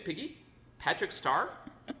 Miss Piggy, Patrick Star,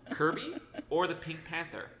 Kirby, or the Pink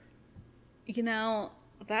Panther? You know,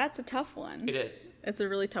 that's a tough one. It is. It's a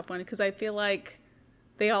really tough one because I feel like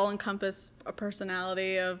they all encompass a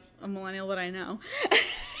personality of a millennial that I know.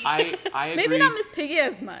 I agree. Maybe not Miss Piggy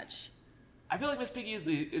as much. I feel like Miss Piggy is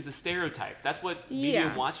the stereotype. That's what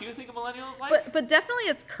media wants you to think of millennials like. But definitely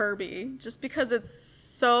it's Kirby, just because it's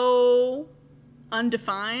so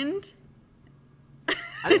undefined.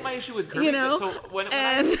 I think my issue with Kirby. You know? So when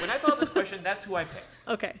I thought of this question, that's who I picked.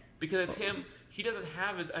 Okay. Because it's him. He doesn't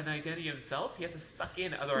have an identity himself. He has to suck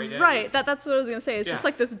in other identities. Right. That's what I was gonna say. It's just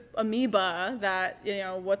like this amoeba that, you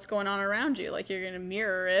know, what's going on around you. Like you're gonna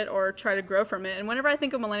mirror it or try to grow from it. And whenever I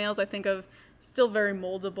think of millennials, I think of still very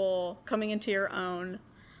moldable, coming into your own,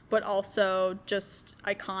 but also just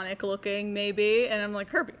iconic looking maybe. And I'm like,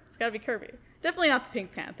 Kirby. It's gotta be Kirby. Definitely not the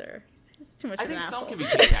Pink Panther. He's too much of an asshole. I think some can be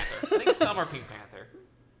Pink Panther. I think some are Pink Panther.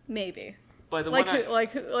 Maybe. But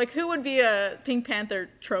who would be a Pink Panther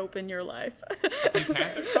trope in your life? A Pink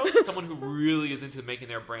Panther trope? Someone who really is into making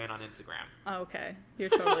their brand on Instagram. Oh, okay. You're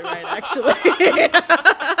totally right, actually.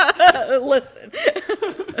 Listen.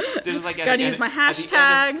 Just like gotta use my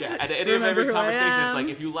hashtags. At the end of every conversation, it's like,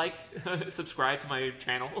 if you like, subscribe to my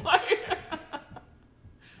channel.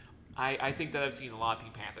 I think that I've seen a lot of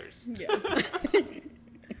Pink Panthers. Yeah.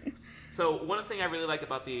 So one thing I really like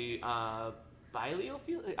about the biophilia?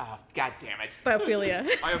 Oh, God damn it. Biophilia.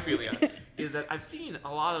 Biophilia is that I've seen a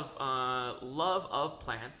lot of love of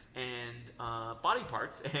plants and body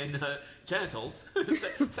parts and genitals.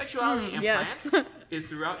 Sexuality and plants is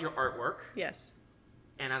throughout your artwork. Yes.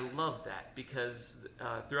 And I love that because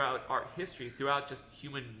throughout art history, throughout just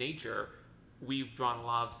human nature, we've drawn a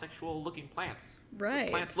lot of sexual looking plants. Right.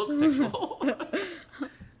 Plants look sexual.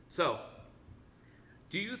 So,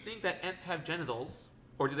 do you think that ants have genitals?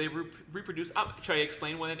 Or do they reproduce? Should I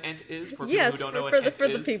explain what an ent is for people who don't know what an ent is? For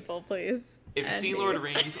the people, please. If you've seen Lord of the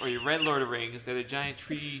Rings or you read Lord of the Rings, they're the giant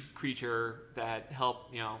tree creature that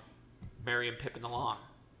help, Merry and Pippin along.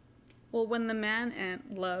 Well, when the man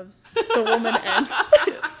ant loves the woman ant,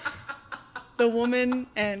 the woman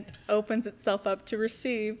ant opens itself up to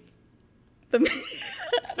receive the.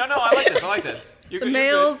 No, I like this. The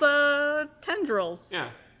male's tendrils. Yeah.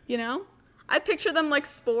 You know? I picture them like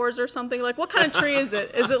spores or something. Like, what kind of tree is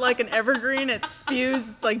it? Is it like an evergreen? It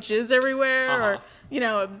spews like jizz everywhere, or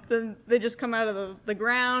then they just come out of the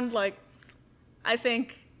ground. Like, I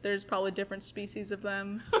think there's probably different species of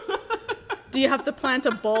them. Do you have to plant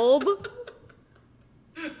a bulb?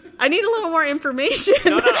 I need a little more information.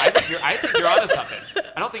 No. I think you're onto something.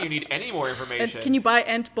 I don't think you need any more information. And can you buy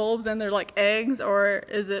ant bulbs and they're like eggs, or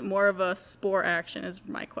is it more of a spore action? Is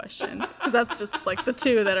my question, because that's just like the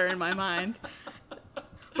two that are in my mind.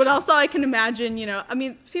 But also, I can imagine,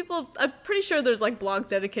 people. I'm pretty sure there's like blogs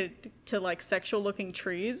dedicated to like sexual looking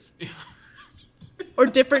trees. Or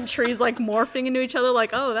different trees like morphing into each other,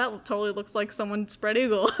 like, oh, that totally looks like someone spread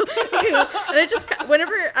eagle. And it just,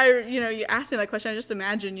 whenever you ask me that question, I just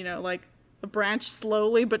imagine, like a branch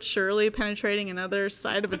slowly but surely penetrating another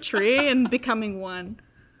side of a tree and becoming one.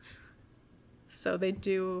 So they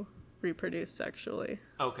do reproduce sexually.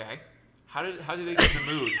 Okay. How do they get in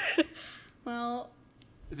the mood? Well,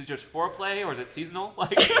 is it just foreplay or is it seasonal?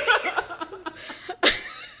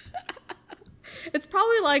 It's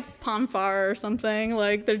probably like Ponfar or something.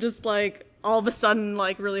 Like, they're just like all of a sudden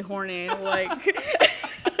like really horny. Like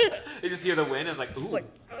they just hear the wind. It's like, ooh. Just like,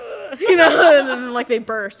 and then like they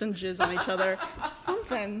burst and jizz on each other.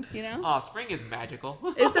 Something, Oh, spring is magical,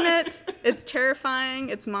 isn't it? It's terrifying.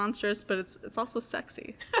 It's monstrous, but it's also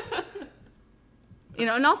sexy.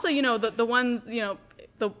 And also the ones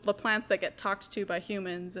the plants that get talked to by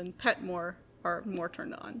humans and pet more are more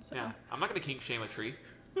turned on. So. Yeah, I'm not gonna kink shame a tree.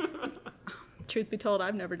 Truth be told,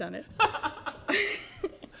 I've never done it.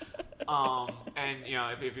 And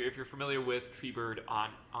if you're familiar with Treebird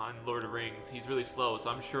on Lord of the Rings, he's really slow,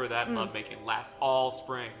 so I'm sure that lovemaking lasts all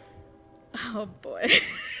spring. Oh boy.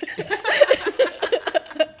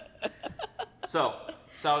 So,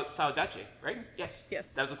 Saudachi, right? Yes.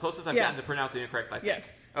 That was the closest I've gotten to pronouncing it correctly.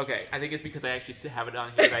 Yes. Okay, I think it's because I actually have it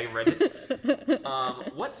on here that I read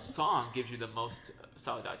it. What song gives you the most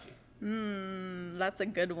Saudachi? That's a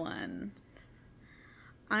good one.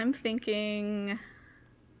 I'm thinking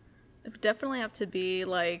it would definitely have to be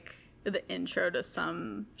like the intro to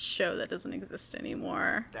some show that doesn't exist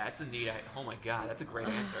anymore. That's a neat. Oh my god, that's a great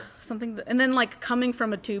answer. And then like coming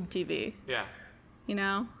from a tube TV. Yeah.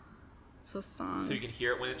 So song. So you can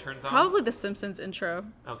hear it when it turns on. Probably the Simpsons intro.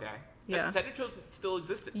 Okay. Yeah. That intro still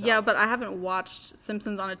existed. Though. Yeah, but I haven't watched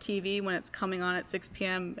Simpsons on a TV when it's coming on at 6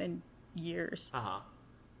 p.m. in years.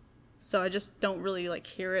 So I just don't really like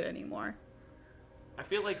hear it anymore. I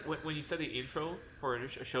feel like when you said the intro for a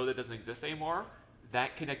show that doesn't exist anymore,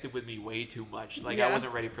 that connected with me way too much. Like, I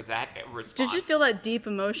wasn't ready for that response. Did you feel that deep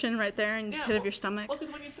emotion right there in the pit of your stomach? Well,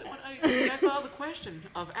 because when I thought of the question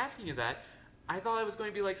of asking you that, I thought it was going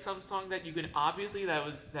to be like some song that you could obviously that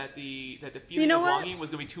the feeling of longing was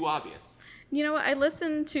going to be too obvious. You know what? I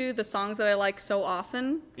listen to the songs that I like so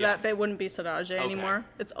often that they wouldn't be Saudade anymore.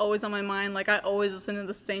 It's always on my mind. Like, I always listen to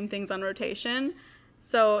the same things on rotation.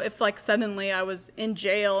 So if, like, suddenly I was in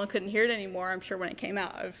jail and couldn't hear it anymore, I'm sure when it came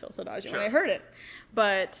out, I would feel Saudade when I heard it.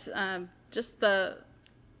 But just I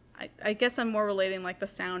guess I'm more relating, like, the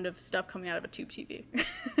sound of stuff coming out of a tube TV.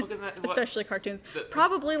 Especially cartoons.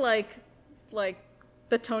 Probably, like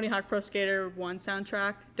the Tony Hawk Pro Skater 1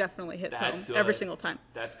 soundtrack definitely hits home every single time.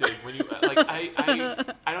 That's good. When you I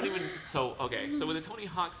don't even so with the Tony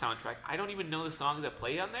Hawk soundtrack, I don't even know the songs that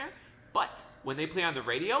play on there, but when they play on the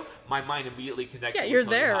radio, my mind immediately connects. Yeah, you're with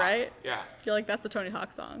Tony there, Hawk. right? Yeah. You're like, that's a Tony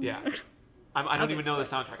Hawk song. Yeah. I don't even know the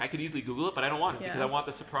soundtrack. I could easily Google it, but I don't want to because I want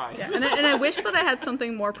the surprise. Yeah. And I wish that I had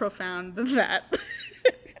something more profound than that.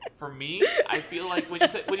 For me, I feel like when you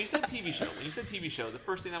said TV show, the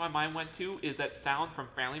first thing that my mind went to is that sound from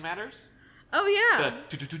Family Matters. Oh yeah.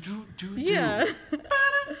 Yeah.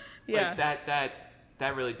 Like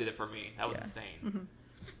that really did it for me. That was insane.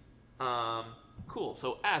 Mm-hmm. Cool.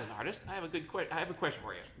 So as an artist, I have a question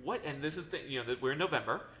for you. What? And this is we're in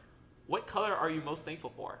November. What color are you most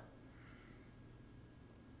thankful for?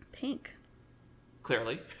 Pink.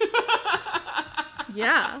 Clearly.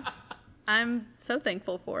 Yeah. I'm so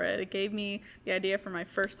thankful for it. It gave me the idea for my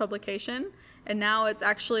first publication, and now it's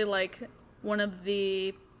actually like one of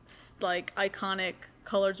the like iconic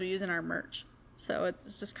colors we use in our merch. So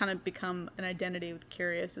it's just kind of become an identity with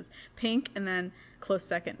Curious is pink, and then close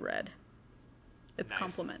second red. It's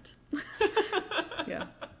complement. Yeah.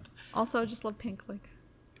 Also, I just love pink. Like,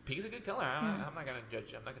 pink is a good color. I'm not gonna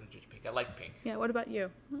judge. I'm not gonna judge pink. I like pink. Yeah. What about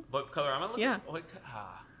you? What color am I looking? Yeah.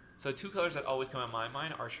 So two colors that always come in my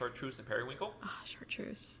mind are chartreuse and periwinkle. Oh,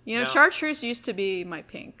 chartreuse. Chartreuse used to be my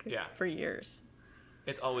pink for years.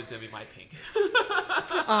 It's always going to be my pink.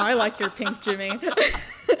 Oh, I like your pink, Jimmy.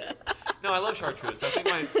 No, I love chartreuse. I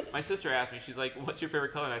think my sister asked me, she's like, what's your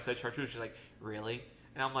favorite color? And I said chartreuse. She's like, really?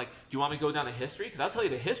 And I'm like, do you want me to go down the history? Because I'll tell you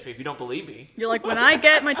the history if you don't believe me. You're like, when I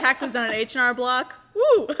get my taxes done at H&R Block,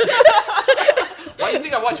 woo! Why do you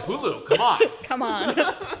think I watch Hulu? Come on. Come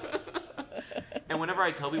on. And whenever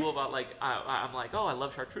I tell people about, like, I'm like, oh, I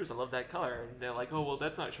love chartreuse. I love that color. And they're like, oh, well,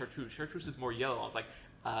 that's not chartreuse. Chartreuse is more yellow. I was like,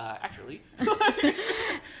 actually.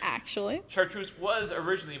 Actually. Chartreuse was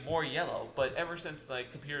originally more yellow, but ever since,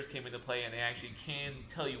 like, computers came into play and they actually can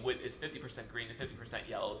tell you what is 50% green and 50%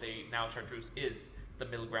 yellow, now chartreuse is the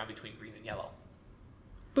middle ground between green and yellow.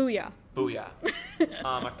 Booyah. Booyah.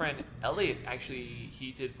 My friend Elliot, actually,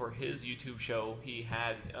 he did for his YouTube show, he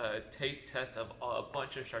had a taste test of a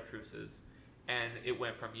bunch of chartreuses. And it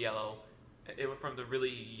went from yellow, it went from the really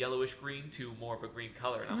yellowish green to more of a green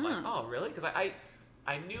color. And I'm like, oh, really? Because I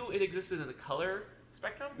knew it existed in the color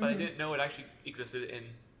spectrum, but I didn't know it actually existed in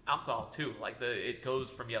alcohol too. Like it goes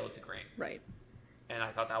from yellow to green. Right. And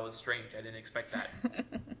I thought that was strange. I didn't expect that.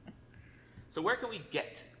 So where can we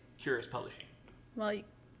get Curious Publishing? Well,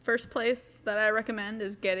 first place that I recommend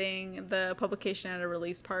is getting the publication at a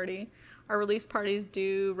release party. Our release parties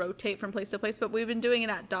do rotate from place to place, but we've been doing it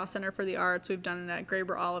at Daw Center for the Arts. We've done it at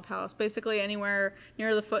Graber Olive House, basically anywhere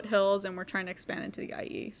near the foothills, and we're trying to expand into the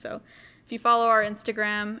IE. So if you follow our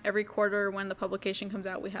Instagram, every quarter when the publication comes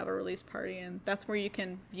out, we have a release party, and that's where you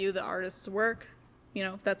can view the artist's work,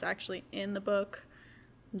 that's actually in the book,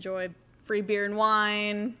 enjoy free beer and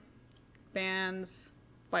wine, bands,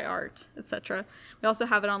 buy art, etc. We also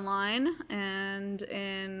have it online and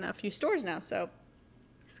in a few stores now, so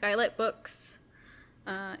Skylight Books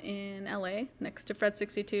in LA, next to Fred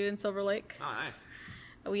 62 in Silver Lake. Oh, nice.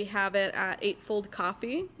 We have it at Eightfold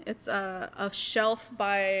Coffee. It's a shelf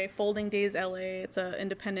by Folding Days LA. It's an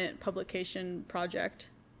independent publication project.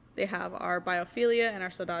 They have our Biophilia and our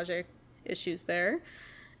Saudade issues there.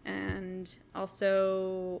 And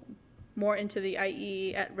also more into the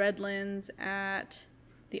IE at Redlands at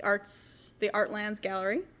the Artlands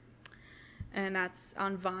Gallery. And that's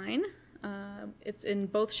on Vine. It's in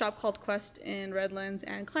both Shop Called Quest in Redlands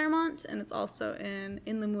and Claremont, and it's also in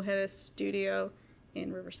La Mujeres Studio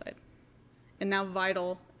in Riverside. And now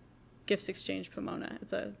Vital Gifts Exchange Pomona.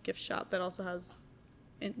 It's a gift shop that also has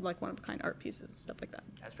one-of-a-kind art pieces and stuff like that.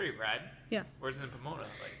 That's pretty rad. Yeah. Where's it in Pomona?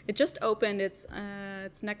 It just opened. It's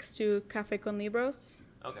next to Café con Libros.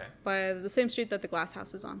 Okay. By the same street that the Glass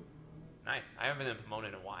House is on. Nice. I haven't been in Pomona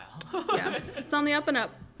in a while. Yeah. It's on the up and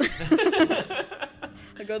up.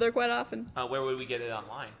 I go there quite often. Where would we get it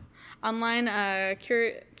online? Online,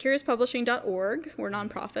 curiouspublishing.org. We're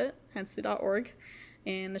nonprofit, hence the .org,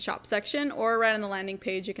 in the shop section, or right on the landing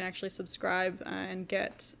page. You can actually subscribe and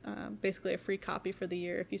get basically a free copy for the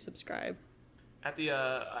year if you subscribe. At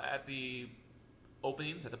the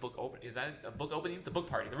openings, at the book open, is that a book openings? The book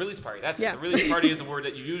party, the release party. That's it. The release party is a word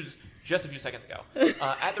that you used just a few seconds ago.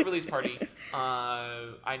 At the release party,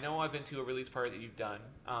 I know I've been to a release party that you've done,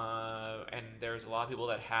 and there's a lot of people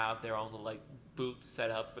that have their own little like booths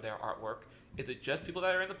set up for their artwork. Is it just people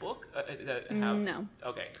that are in the book that have? No.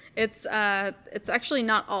 Okay. It's actually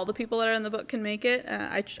not all the people that are in the book can make it.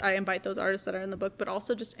 I invite those artists that are in the book, but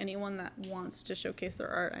also just anyone that wants to showcase their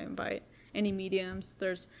art. I invite any mediums.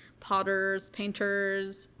 There's potters,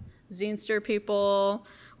 painters, zinester people,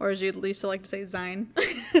 or as you used to like to say, zine,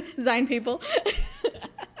 zine people.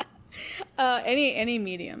 Any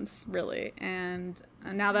mediums really. And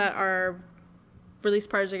now that our release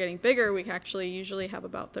parties are getting bigger, we actually usually have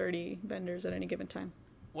about 30 vendors at any given time.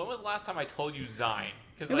 When was the last time I told you zine?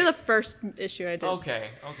 Maybe the first issue I did.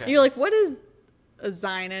 Okay. You're like, what is a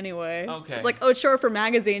zine anyway? Okay. It's like, oh, it's short for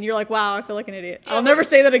magazine. You're like, wow, I feel like an idiot. I'll never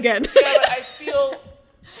say that again. Yeah, but I feel,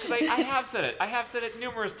 because I have said it. I have said it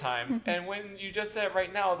numerous times, and when you just said it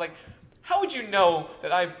right now, I was like, how would you know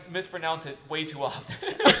that I mispronounce it way too often?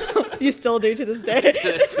 You still do to this day?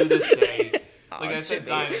 to this day. Like I said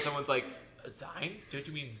Jimmy. zine, and someone's like, zine? Don't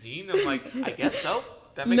you mean zine? I'm like, I guess so.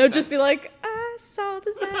 That makes sense. No, just be like, I saw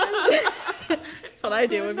the zines. That's what I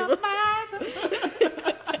do when people...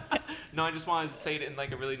 No, I just wanted to say it in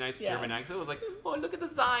like a really nice German accent. It was like, oh, look at the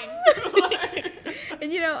zine.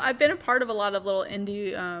 And I've been a part of a lot of little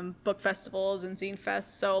indie book festivals and zine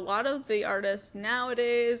fests. So a lot of the artists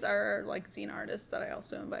nowadays are like zine artists that I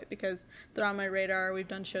also invite because they're on my radar. We've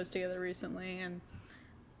done shows together recently, and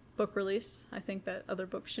book release. I think that other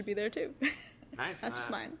books should be there too. Nice. Not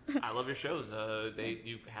just mine. I love your shows.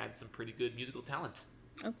 You've had some pretty good musical talent.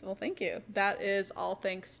 Oh, well, thank you. That is all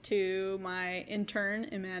thanks to my intern,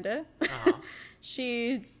 Amanda. Uh-huh.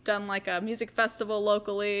 She's done like a music festival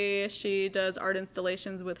locally. She does art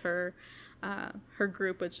installations with her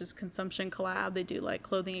group, which is Consumption Collab. They do like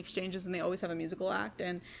clothing exchanges, and they always have a musical act.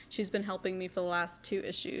 And she's been helping me for the last 2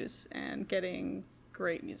 issues and getting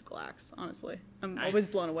great musical acts, honestly. I'm always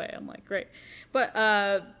blown away. I'm like, great. But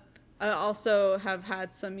I also have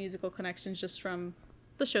had some musical connections just from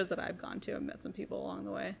the shows that I've gone to. I've met some people along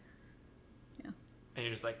the way. Yeah. And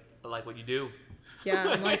you're just like, I like what you do. Yeah,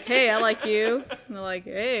 I'm like, hey, I like you. And they're like,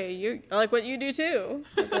 hey, I like what you do too.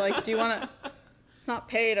 They're like, do you want to... It's not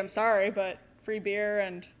paid, I'm sorry, but free beer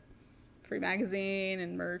and free magazine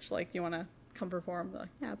and merch. Like, you want to come perform? They're like,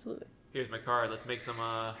 yeah, absolutely. Here's my card. Let's make some...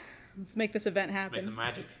 Let's make this event happen. Let's make some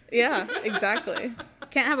magic. Yeah, exactly.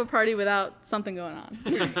 Can't have a party without something going on,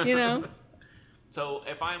 So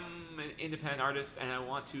if I'm an independent artist and I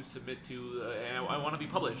want to submit to, and I want to be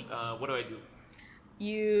published, what do I do?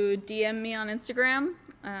 You DM me on Instagram.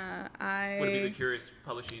 Would it be the Curious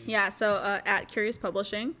Publishing? Yeah, so at Curious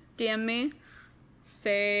Publishing, DM me.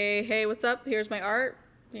 Say, hey, what's up? Here's my art.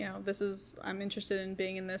 I'm interested in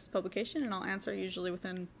being in this publication, and I'll answer usually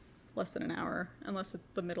within less than an hour, unless it's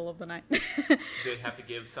the middle of the night. Do they have to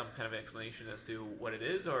give some kind of explanation as to what it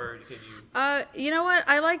is, or can you... You know what?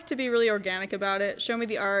 I like to be really organic about it. Show me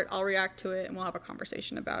the art, I'll react to it, and we'll have a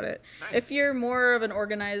conversation about it. Nice. If you're more of an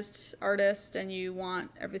organized artist and you want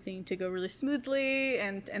everything to go really smoothly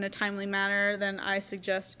and in a timely manner, then I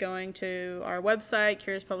suggest going to our website,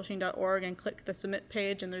 curiouspublishing.org, and click the submit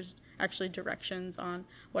page, and there's actually directions on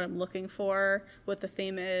what I'm looking for, what the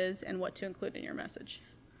theme is, and what to include in your message.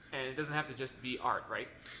 And it doesn't have to just be art, right?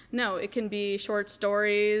 No, it can be short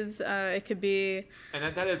stories. It could be...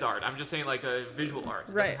 And that is art. I'm just saying like a visual art.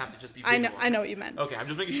 It right. doesn't have to just be visual. I know what you meant. Okay, I'm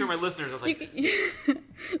just making sure my listeners are like...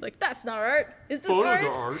 like, that's not art. Is this photos art?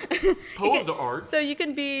 Photos are art. Poems are art. So you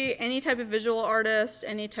can be any type of visual artist,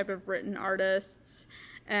 any type of written artists.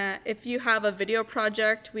 If you have a video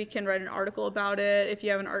project, we can write an article about it. If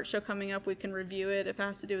you have an art show coming up, we can review it if it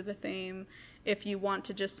has to do with the theme. If you want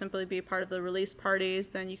to just simply be a part of the release parties,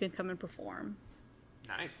 then you can come and perform.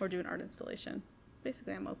 Nice. Or do an art installation.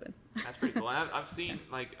 Basically, I'm open. That's pretty cool. I've seen,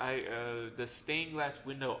 the stained glass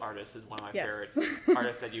window artist is one of my favorite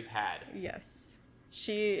artists that you've had. Yes.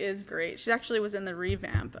 She is great. She actually was in the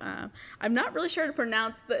revamp. I'm not really sure to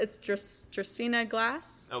pronounce it's Dracaena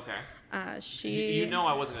Glass. Okay. She...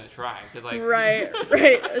 I wasn't going to try. Right.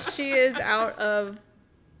 She is out of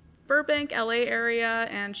Burbank, LA area,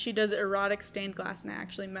 and she does erotic stained glass, and I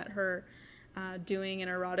actually met her doing an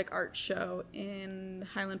erotic art show in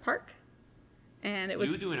Highland Park. And it was...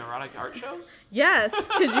 You doing erotic art shows? Yes.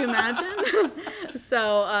 Could you imagine?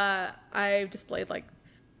 So I displayed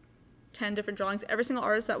 10 different drawings. Every single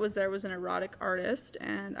artist that was there was an erotic artist,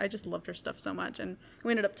 and I just loved her stuff so much. And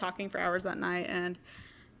we ended up talking for hours that night, and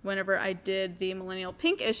whenever I did the Millennial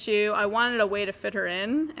Pink issue, I wanted a way to fit her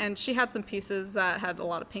in, and she had some pieces that had a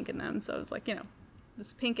lot of pink in them, so I was like,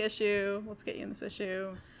 this pink issue, let's get you in this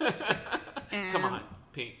issue. And come on,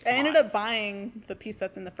 pink. I ended up buying the piece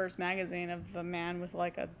that's in the first magazine of the man with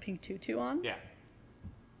like a pink tutu on. Yeah.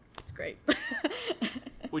 It's great.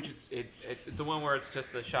 Which is it's the one where it's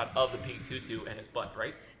just the shot of the pink tutu and his butt,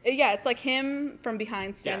 right? Yeah, it's like him from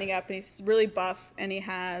behind standing up, and he's really buff, and he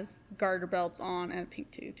has garter belts on and a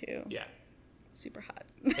pink tutu. Yeah. Super hot.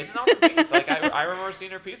 It's an awesome piece. Like I remember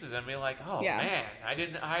seeing her pieces and being like, oh man,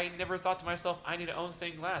 I never thought to myself I need to own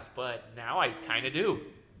stained glass, but now I kind of do.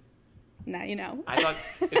 Now you know. I thought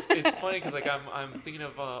it's funny because like I'm thinking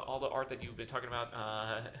of all the art that you've been talking about,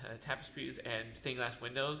 tapestries and stained glass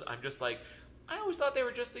windows. I'm just like, I always thought they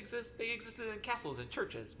existed in castles and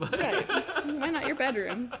churches, but right. Why not your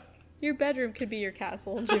bedroom? Your bedroom could be your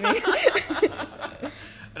castle, Jimmy.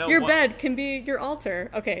 Your bed can be your altar.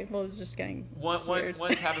 Okay, well, it's just getting weird.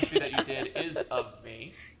 One tapestry that you did is of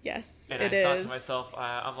me. Yes, and it I is. thought to myself,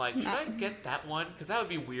 I'm like, should I get that one? Because that would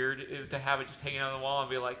be weird to have it just hanging on the wall and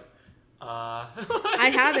be like, I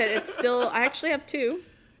have it. It's still. I actually have two.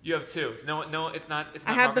 You have two. No, it's not. It's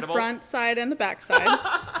not. I have marketable. the front side and the back side.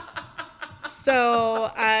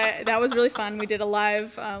 So that was really fun. We did a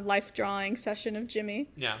live life drawing session of Jimmy.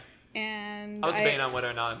 Yeah. And I was debating on whether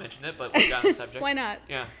or not I mentioned it, but we got on the subject. Why not?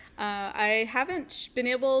 Yeah. I haven't been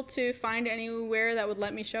able to find anywhere that would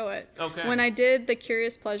let me show it. Okay. When I did the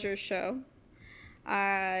Curious Pleasures show,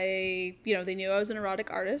 they knew I was an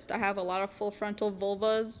erotic artist. I have a lot of full frontal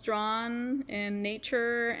vulvas drawn in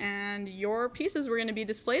nature, and your pieces were going to be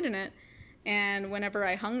displayed in it. And whenever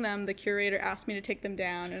I hung them, the curator asked me to take them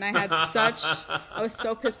down. And I was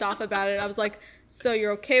so pissed off about it. I was like, so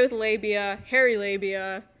you're okay with labia, hairy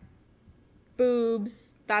labia,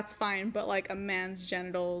 boobs, that's fine. But like a man's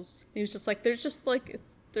genitals, he was just like,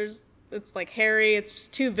 it's like hairy. It's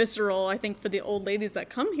just too visceral, I think, for the old ladies that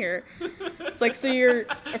come here. It's like, so you're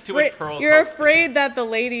afraid that the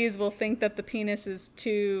ladies will think that the penis is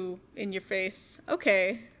too in your face.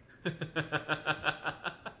 Okay.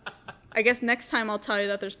 I guess next time I'll tell you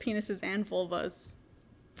that there's penises and vulvas.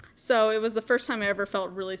 So it was the first time I ever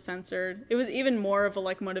felt really censored. It was even more of a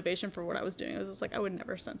like motivation for what I was doing. It was just like, I would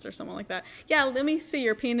never censor someone like that. Yeah, let me see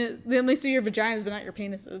your penis. Let me see your vaginas, but not your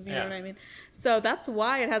penises. You know what I mean? So that's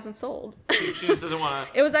why it hasn't sold. She just doesn't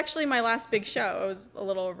want to. It was actually my last big show. It was a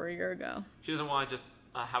little over a year ago. She doesn't want to just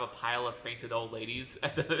have a pile of fainted old ladies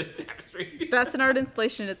at the tapestry. That's an art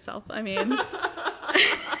installation itself. I mean.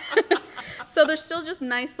 So they're still just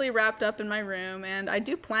nicely wrapped up in my room, and I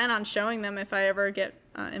do plan on showing them if I ever get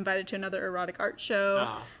invited to another erotic art show.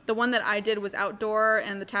 Uh-huh. The one that I did was outdoor,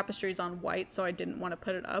 and the tapestry's on white, so I didn't want to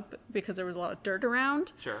put it up because there was a lot of dirt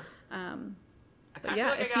around. Sure. I feel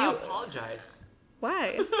like I gotta apologize.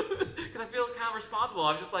 Why? Because I feel kind of responsible.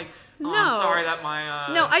 I'm just like, no. I'm sorry that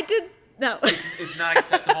my... No, I did... No. It's not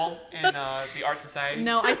acceptable in the art society.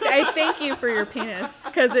 No, I thank you for your penis,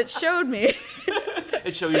 because it showed me.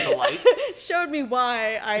 It showed you the light? It showed me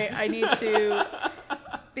why I need to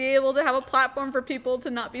be able to have a platform for people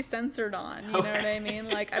to not be censored on. You know what I mean?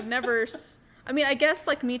 Like, I guess,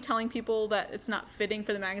 like, me telling people that it's not fitting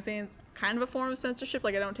for the magazine is kind of a form of censorship.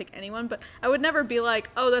 Like, I don't take anyone, but I would never be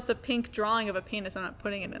like, oh, that's a pink drawing of a penis, I'm not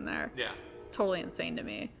putting it in there. Yeah. It's totally insane to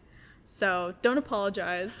me. So, don't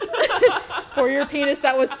apologize for your penis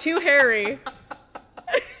that was too hairy.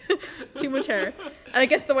 Too much hair. And I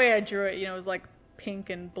guess the way I drew it, was like pink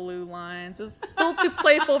and blue lines. It was a little too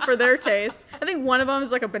playful for their taste. I think one of them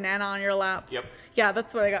is like a banana on your lap. Yep. Yeah,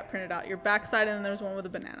 that's what I got printed out. Your backside, and then there's one with a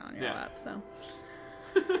banana on your lap. So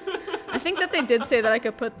I think that they did say that I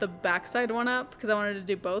could put the backside one up because I wanted to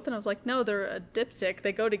do both, and I was like, no, they're a dipstick.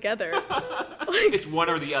 They go together. It's one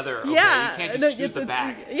or the other. Okay? Yeah. You can't just choose the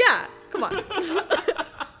back. Yeah, come on.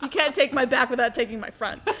 You can't take my back without taking my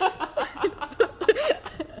front.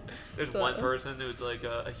 There's one person who's like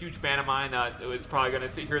a huge fan of mine who is probably going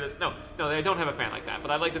to hear this. No, I don't have a fan like that.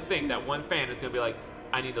 But I'd like to think that one fan is going to be like,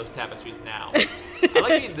 I need those tapestries now. I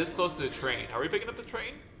like being this close to the train. Are we picking up the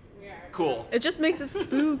train? Yeah. Cool. It just makes it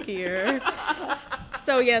spookier.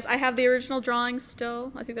 So, yes, I have the original drawings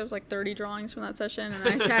still. I think there was like 30 drawings from that session.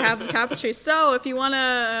 And I have the tapestry. So, if you want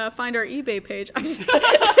to find our eBay page, I'm just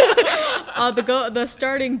the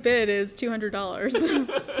starting bid is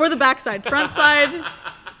 $200 for the backside. Front side,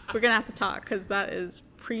 we're going to have to talk because that is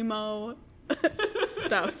primo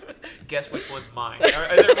stuff. Guess which one's mine.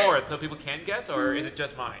 Are there more so people can guess, or is it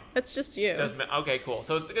just mine? It's just you. Okay, cool.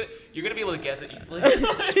 So you're going to be able to guess it easily.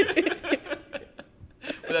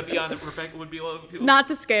 that be on Rebecca? Would be able to? It's not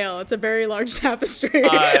to scale. It's a very large tapestry.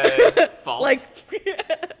 False. Like,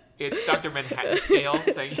 it's Dr. Manhattan scale.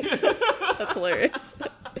 Thank you. that's hilarious.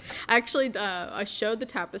 Actually, I showed the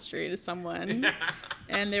tapestry to someone,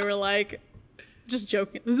 and they were like, just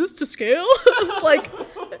joking, is this to scale? It's like,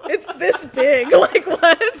 it's this big. Like,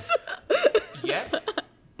 what? Yes,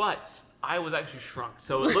 but I was actually shrunk,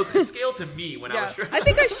 so it looks scale to me when I was shrunk. I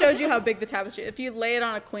think I showed you how big the tapestry. If you lay it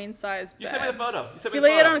on a queen size bed, you sent me the photo. If you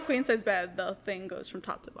lay it on a queen size bed, the thing goes from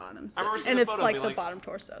top to bottom. So, I remember seeing and the it's photo like and the be bottom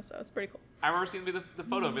torso, so it's pretty cool. I remember seeing the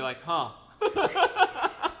photo and be like, huh.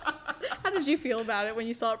 How did you feel about it when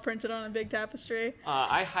you saw it printed on a big tapestry?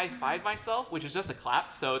 I high-fived myself, which is just a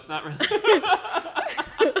clap, so it's not really...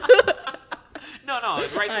 No,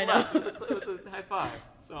 it's right to left. It was a high five.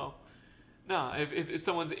 So, no, if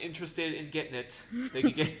someone's interested in getting it, they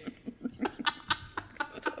can get...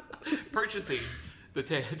 purchasing the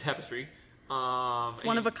tapestry. It's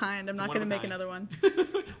one of a kind. I'm not going to make another one.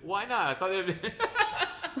 Why not? I thought it'd be...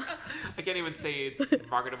 I can't even say it's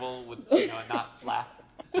marketable with not laugh.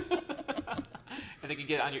 And they can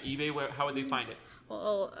get it on your eBay. How would they find it?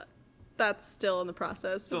 Well, that's still in the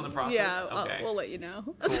process. Still in the process? Yeah, okay. We'll let you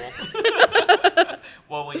know. Cool.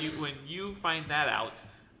 Well, when you find that out,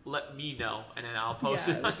 let me know, and then I'll post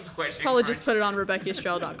it on Question. Probably just put it on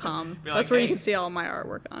RebeccaEstrella.com. That's where you can see all my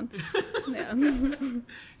artwork on. Yeah.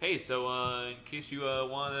 Hey, so in case you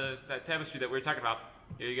want that tapestry that we were talking about,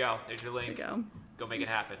 here you go. There's your link. There you go. Go make it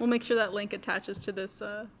happen. We'll make sure that link attaches to this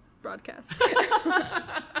broadcast.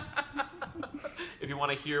 If you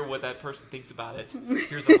want to hear what that person thinks about it,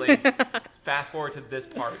 here's a link. Fast forward to this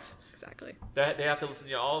part. Exactly. They have to listen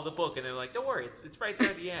to all of the book, and they're like, don't worry, it's right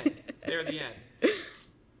there at the end. It's there at the end.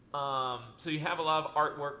 So you have a lot of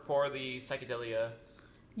artwork for the Psychedelia.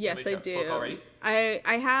 Yes, I do. Book already?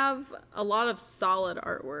 I have a lot of solid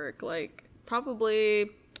artwork. Like,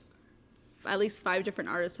 probably at least 5 different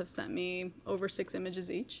artists have sent me over 6 images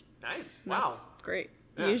each. Nice. And Wow. That's great.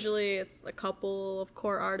 Yeah. Usually it's a couple of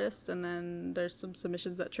core artists, and then there's some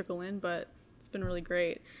submissions that trickle in, but it's been really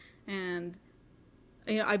great. And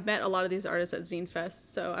I've met a lot of these artists at Zine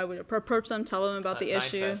Fest, so I would approach them, tell them about the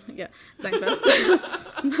issue. Yeah, Zine Fest.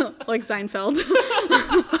 Like Seinfeld.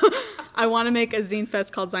 I want to make a Zine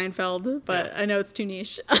Fest called Seinfeld, but I know it's too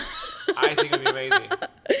niche. I think it'd be amazing.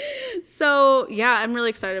 So, yeah, I'm really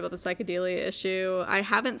excited about the Psychedelia issue. I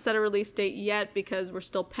haven't set a release date yet because we're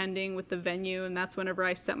still pending with the venue, and that's whenever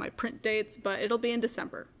I set my print dates, but it'll be in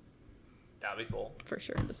December. That'd be cool. For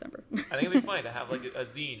sure, in December. I think it'd be fun to have like a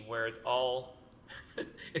zine where it's all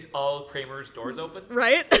Kramer's doors open.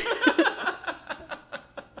 Right?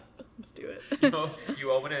 Let's do it.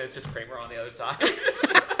 You open it, it's just Kramer on the other side.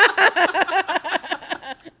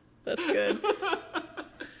 That's good.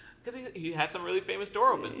 Because he had some really famous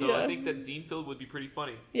door opens, so I think that Zine-filled would be pretty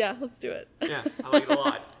funny. Yeah, let's do it. Yeah, I like it a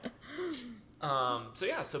lot.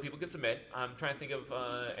 So people can submit. I'm trying to think of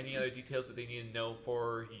any other details that they need to know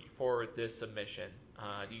for this submission.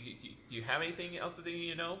 Do you have anything else that they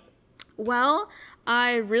need to know? Well,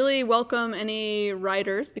 I really welcome any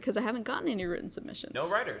writers because I haven't gotten any written submissions. No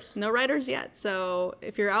writers? No writers yet. So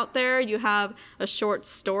if you're out there, you have a short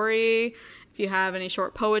story, if you have any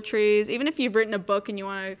short poetries, even if you've written a book and you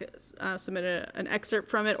want to submit an excerpt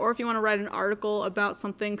from it, or if you want to write an article about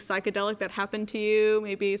something psychedelic that happened to you,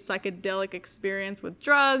 maybe psychedelic experience with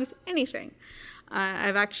drugs, anything.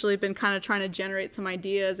 I've actually been kind of trying to generate some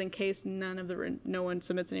ideas in case no one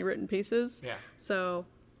submits any written pieces. Yeah. So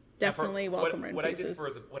definitely welcome written what pieces.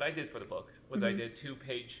 What I did for the book was I did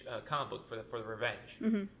 2-page comic book for the Revenge.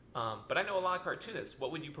 Mm-hmm. But I know a lot of cartoonists.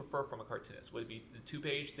 What would you prefer from a cartoonist? Would it be the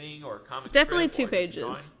 2-page thing or a comic? Definitely strip 2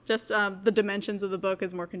 pages. Just the dimensions of the book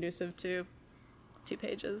is more conducive to 2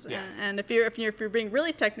 pages. Yeah. And if you're being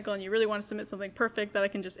really technical and you really want to submit something perfect that I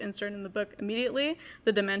can just insert in the book immediately,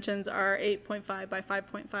 the dimensions are 8.5 by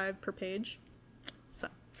 5.5 per page. So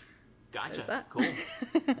Gotcha. there's that. Cool.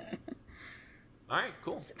 All right,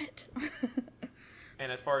 cool. Submit.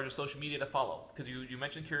 And as far as social media to follow, because you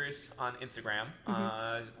mentioned Curious on Instagram,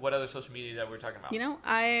 what other social media that we're talking about?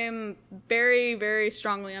 I am very, very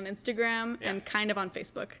strongly on Instagram and kind of on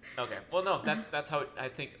Facebook. Okay. Well, no, that's how I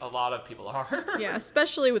think a lot of people are. Yeah,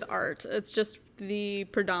 especially with art. It's just the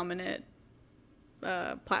predominant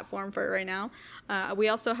platform for it right now. We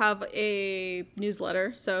also have a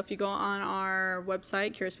newsletter. So if you go on our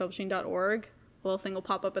website, curiouspublishing.org, a little thing will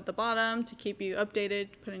pop up at the bottom to keep you updated.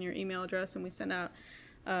 Put in your email address, and we send out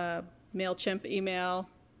a MailChimp email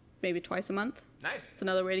maybe twice a month. Nice. It's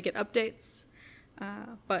another way to get updates.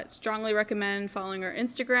 But strongly recommend following our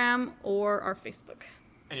Instagram or our Facebook.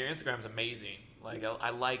 And your Instagram is amazing. Like I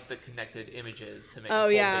like the connected images to make Oh, a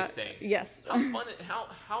whole yeah. big thing. Yes. How fun?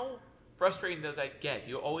 How frustrating does that get?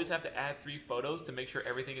 Do you always have to add 3 photos to make sure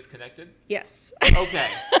everything is connected? Yes.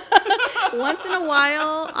 Okay. Once in a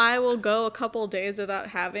while, I will go a couple days without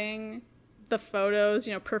having the photos,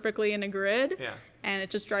 perfectly in a grid. Yeah. And it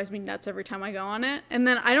just drives me nuts every time I go on it. And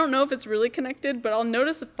then I don't know if it's really connected, but I'll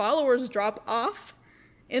notice the followers drop off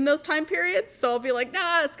in those time periods. So I'll be like,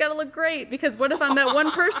 nah, it's got to look great. Because what if I'm that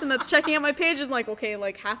one person that's checking out my page and like, okay,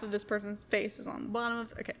 like half of this person's face is on the bottom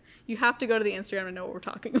of, okay, you have to go to the Instagram to know what we're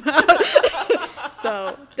talking about.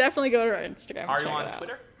 So definitely go to our Instagram. Are you on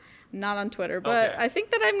Twitter? Not on Twitter, but Okay. I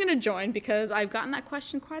think that I'm going to join because I've gotten that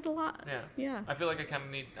question quite a lot. Yeah. Yeah. I feel like I kind of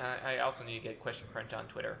need. I also need to get Question Crunch on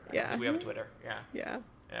Twitter. I Yeah. don't think we have a Twitter. Yeah. Yeah.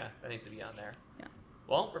 Yeah. That needs to be on there. Yeah.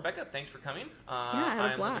 Well, Rebecca, thanks for coming. I had a I'm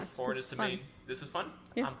looking blast. forward This to is fun. submitting. This was fun.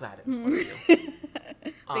 Yeah. I'm glad it was fun for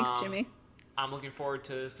you. Thanks, Jimmy. I'm looking forward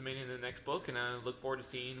to submitting the next book, and I look forward to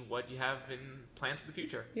seeing what you have in plans for the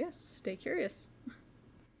future. Yes, stay curious.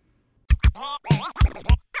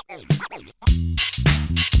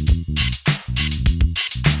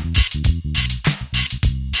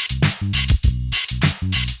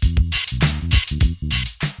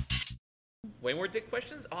 Way more dick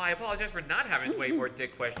questions? Oh, I apologize for not having way more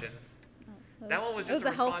dick questions. That one was It just was a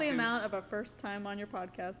response healthy to- amount of a first time on your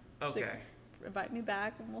podcast. Okay. Invite me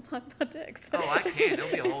back and we'll talk about dicks. Oh, I can. It'll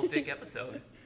be a whole dick episode.